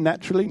me,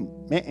 naturally,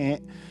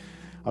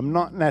 I'm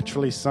not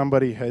naturally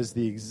somebody who has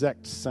the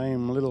exact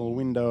same little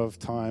window of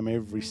time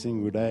every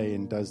single day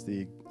and does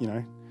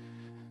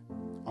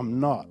I'm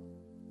not.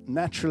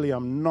 Naturally,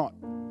 I'm not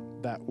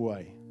that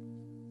way.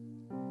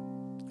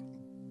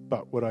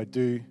 But what I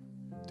do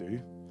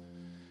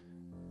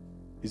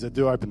is I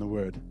do open the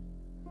Word.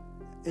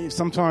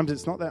 Sometimes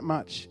it's not that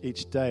much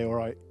each day,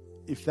 or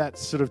if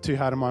that's sort of too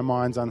hard in my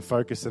mind's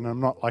unfocused, and I'm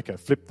not like I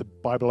flip the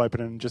Bible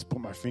open and just put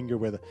my finger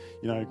where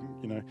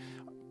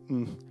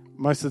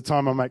most of the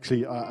time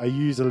I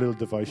use a little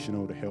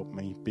devotional to help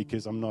me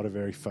because I'm not a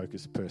very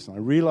focused person. I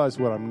realize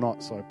what I'm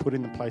not, so I put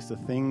in the place of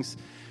things.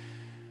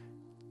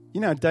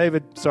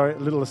 David, a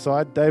little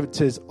aside, David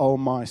says, "Oh,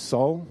 my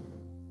soul."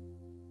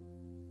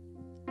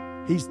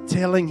 He's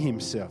telling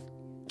himself,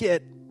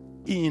 get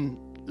in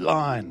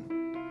line.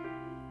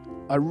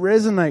 I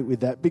resonate with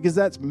that because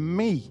that's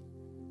me.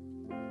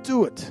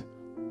 Do it.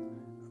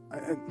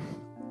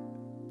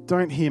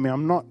 Don't hear me.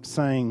 I'm not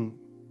saying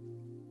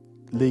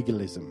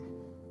legalism.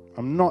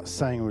 I'm not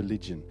saying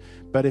religion.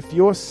 But if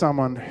you're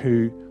someone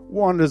who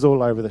wanders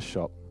all over the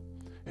shop,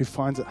 who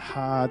finds it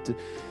hard to,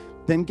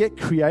 then get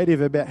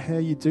creative about how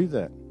you do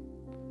that.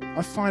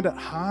 I find it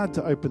hard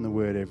to open the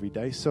Word every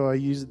day, so I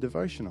use a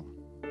devotional.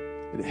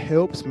 It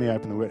helps me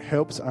open the Word,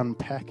 helps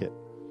unpack it.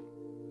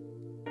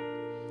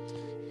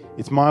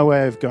 It's my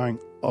way of going,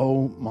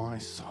 oh my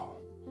soul,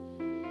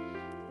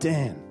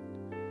 Dan,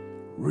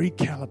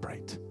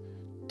 recalibrate.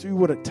 Do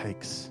what it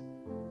takes.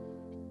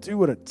 Do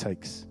what it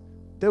takes.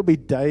 There'll be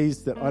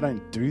days that I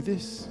don't do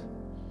this,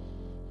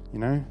 you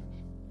know.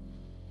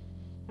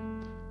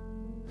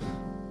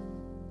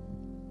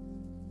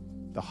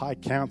 The high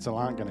council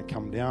aren't going to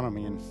come down on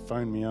me and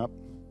phone me up.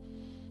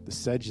 The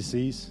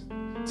Sadducees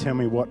tell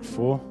me what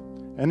for.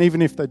 And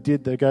even if they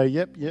did, they go,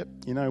 yep,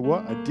 you know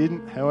what? I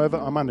didn't. However,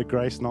 I'm under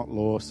grace, not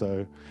law,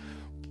 so.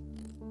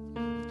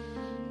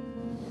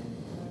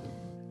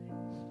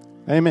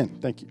 Amen.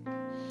 Thank you.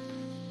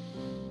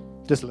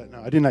 Just let know.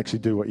 I didn't actually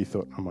do what you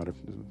thought I might have.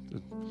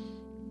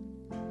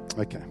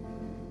 Okay.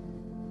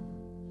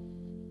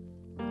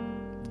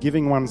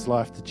 Giving one's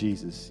life to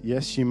Jesus.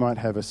 Yes, you might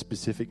have a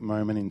specific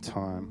moment in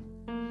time,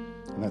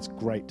 and that's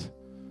great.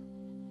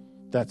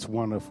 That's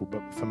wonderful.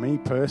 But for me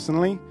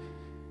personally,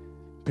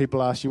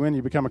 people ask you when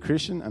you become a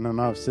Christian, and I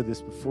know I've said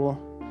this before.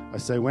 I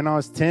say when I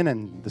was 10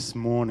 and this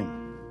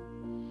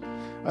morning.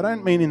 I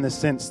don't mean in the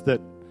sense that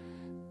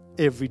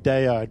every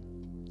day I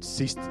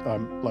ceased,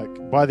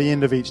 like by the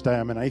end of each day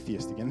I'm an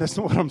atheist again. That's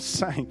not what I'm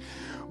saying.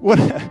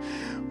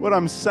 What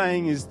I'm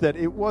saying is that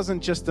it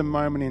wasn't just a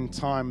moment in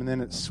time and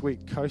then it's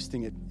sweet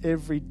coasting it.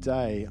 Every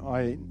day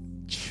I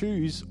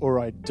choose or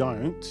I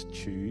don't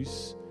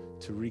choose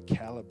to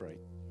recalibrate.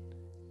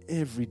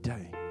 Every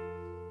day.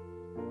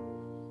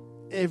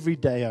 Every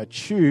day I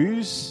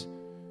choose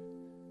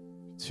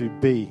to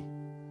be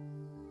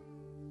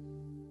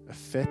a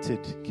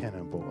fettered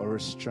cannibal, a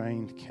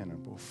restrained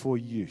cannibal for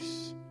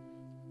use.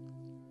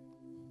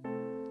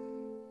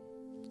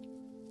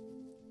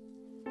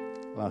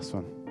 Last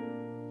one.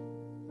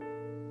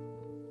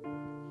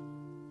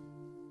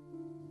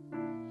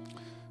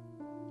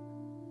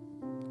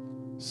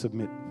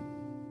 Submit.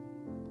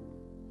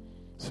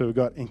 So we've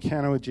got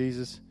encounter with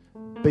Jesus,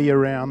 be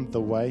around the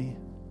way,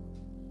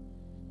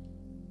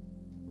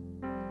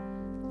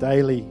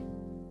 daily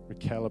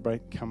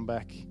recalibrate, come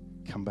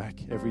back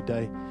every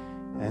day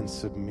and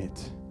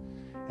submit.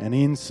 And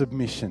in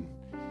submission,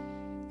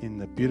 in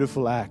the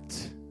beautiful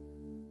act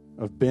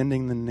of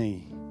bending the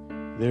knee,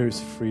 there is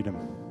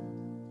freedom.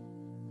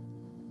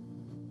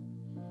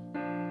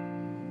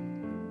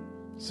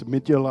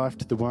 Submit your life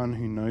to the one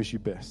who knows you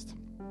best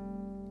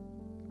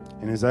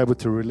and is able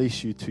to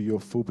release you to your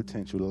full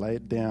potential. Lay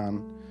it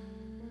down.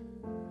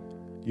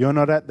 You're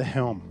not at the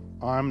helm.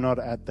 I'm not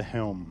at the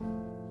helm.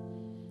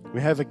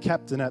 We have a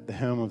captain at the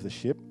helm of the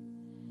ship.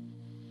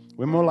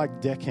 We're more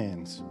like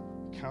deckhands.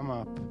 Come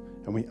up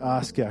and we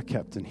ask our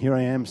captain, here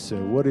I am,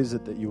 sir. What is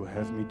it that you will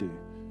have me do?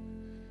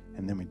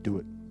 And then we do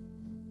it.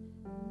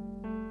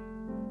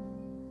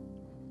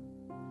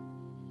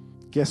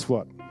 Guess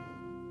what?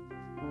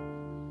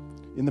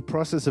 In the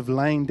process of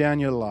laying down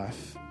your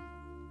life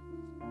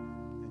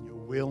and your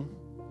will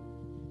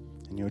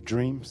and your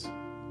dreams,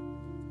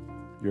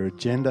 your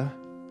agenda,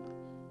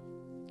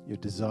 your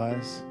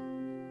desires,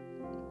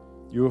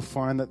 you will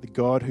find that the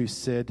God who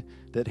said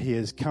that he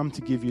has come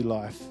to give you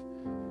life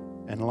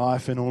and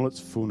life in all its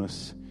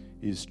fullness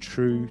is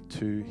true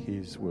to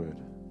his word.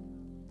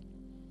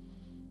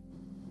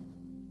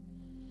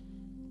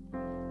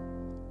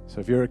 So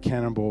if you're a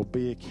cannibal,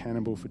 be a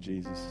cannibal for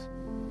Jesus.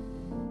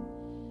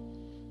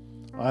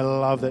 I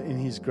love that in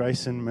his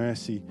grace and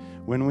mercy,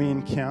 when we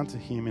encounter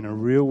him in a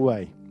real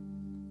way,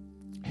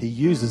 he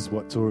uses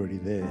what's already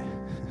there.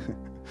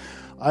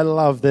 I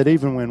love that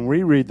even when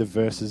we read the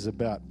verses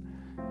about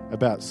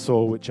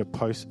Saul, which are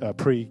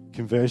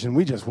pre-conversion,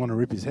 we just want to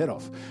rip his head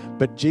off.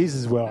 But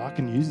Jesus, well, I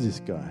can use this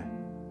guy.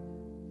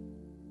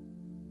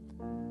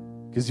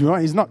 Because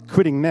he's not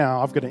quitting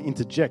now, I've got to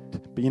interject.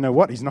 But you know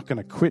what? He's not going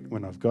to quit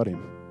when I've got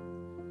him.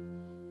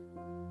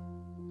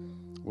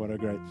 What a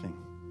great thing.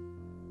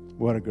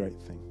 What a great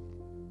thing.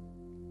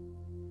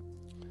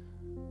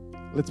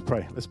 Let's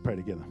pray. Let's pray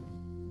together.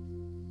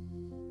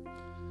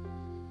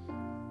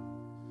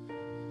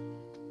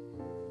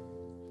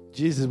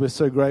 Jesus, we're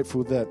so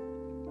grateful that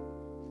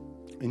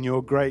in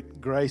your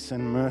great grace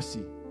and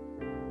mercy,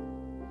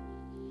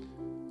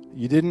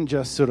 you didn't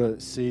just sort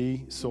of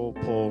see Saul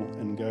Paul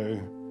and go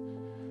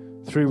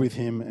through with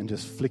him and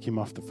just flick him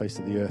off the face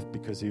of the earth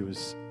because he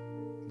was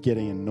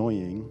getting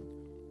annoying.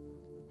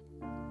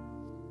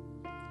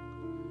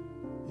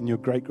 In your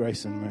great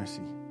grace and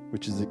mercy,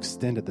 which is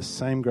extended, the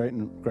same great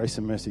grace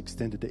and mercy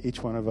extended to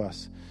each one of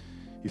us,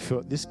 you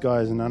felt this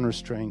guy is an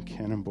unrestrained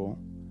cannibal.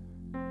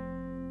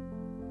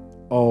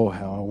 Oh,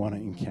 how I want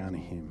to encounter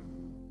him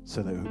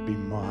so that it would be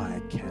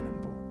my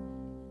cannibal.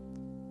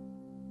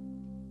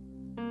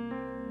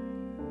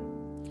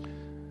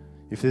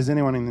 If there's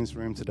anyone in this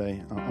room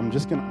today, I'm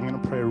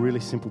going to pray a really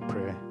simple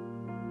prayer.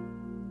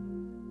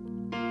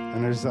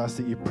 And I just ask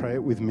that you pray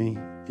it with me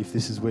if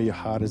this is where your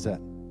heart is at.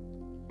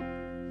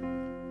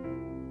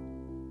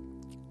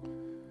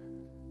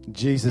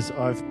 Jesus,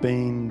 I've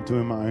been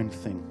doing my own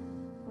thing.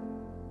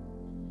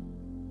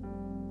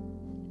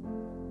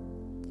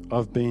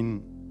 I've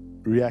been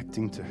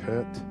reacting to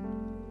hurt.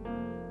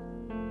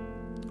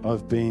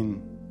 I've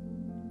been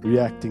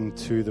reacting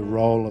to the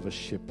roll of a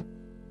ship.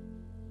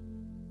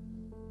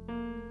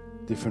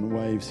 Different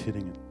waves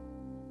hitting it.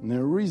 And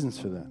there are reasons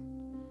for that.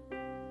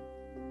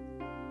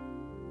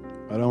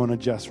 I don't want to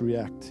just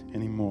react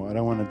anymore. I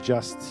don't want to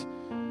just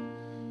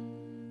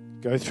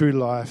go through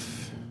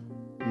life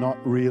not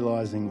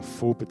realizing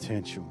full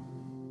potential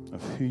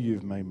of who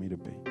you've made me to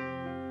be.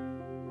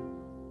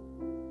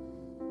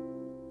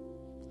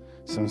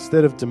 So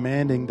instead of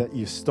demanding that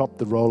you stop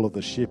the roll of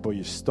the ship or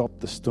you stop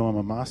the storm,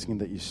 I'm asking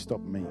that you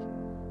stop me.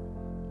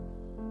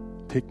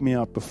 Pick me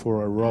up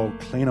before I roll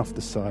clean off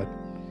the side.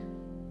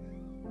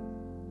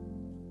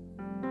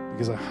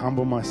 Because I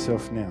humble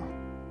myself now,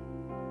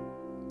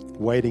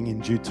 waiting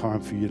in due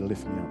time for you to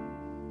lift me up,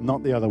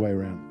 not the other way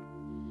around.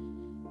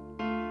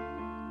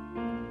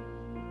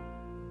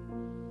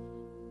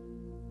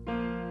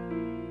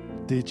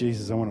 Dear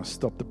Jesus, I want to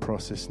stop the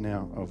process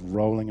now of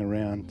rolling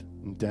around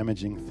and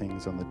damaging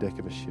things on the deck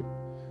of a ship.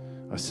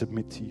 I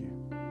submit to you.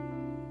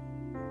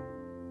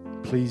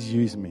 Please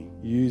use me.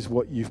 Use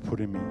what you've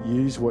put in me.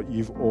 Use what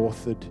you've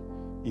authored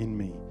in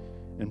me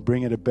and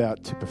bring it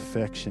about to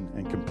perfection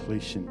and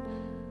completion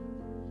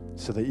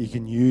so that you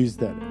can use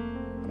that.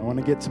 And I want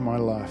to get to my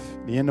life,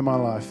 the end of my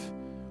life,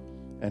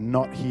 and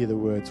not hear the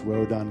words,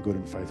 well done, good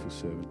and faithful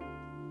servant.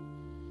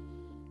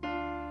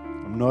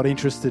 I'm not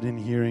interested in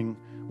hearing,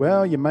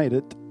 well, you made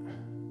it.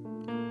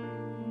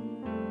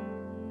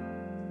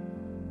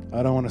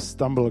 I don't want to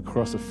stumble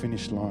across a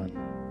finish line.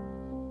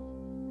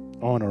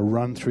 I want to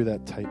run through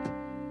that tape.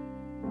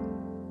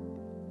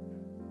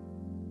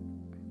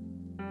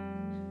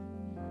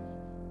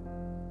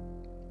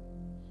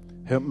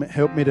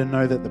 Help me to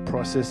know that the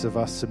process of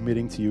us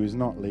submitting to you is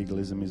not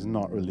legalism, is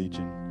not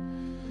religion,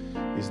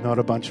 is not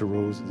a bunch of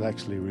rules. It's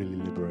actually really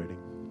liberating.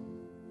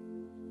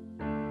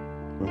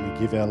 When we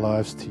give our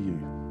lives to you.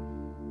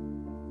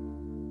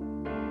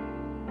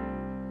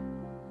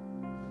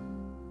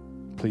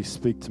 Please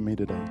speak to me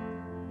today.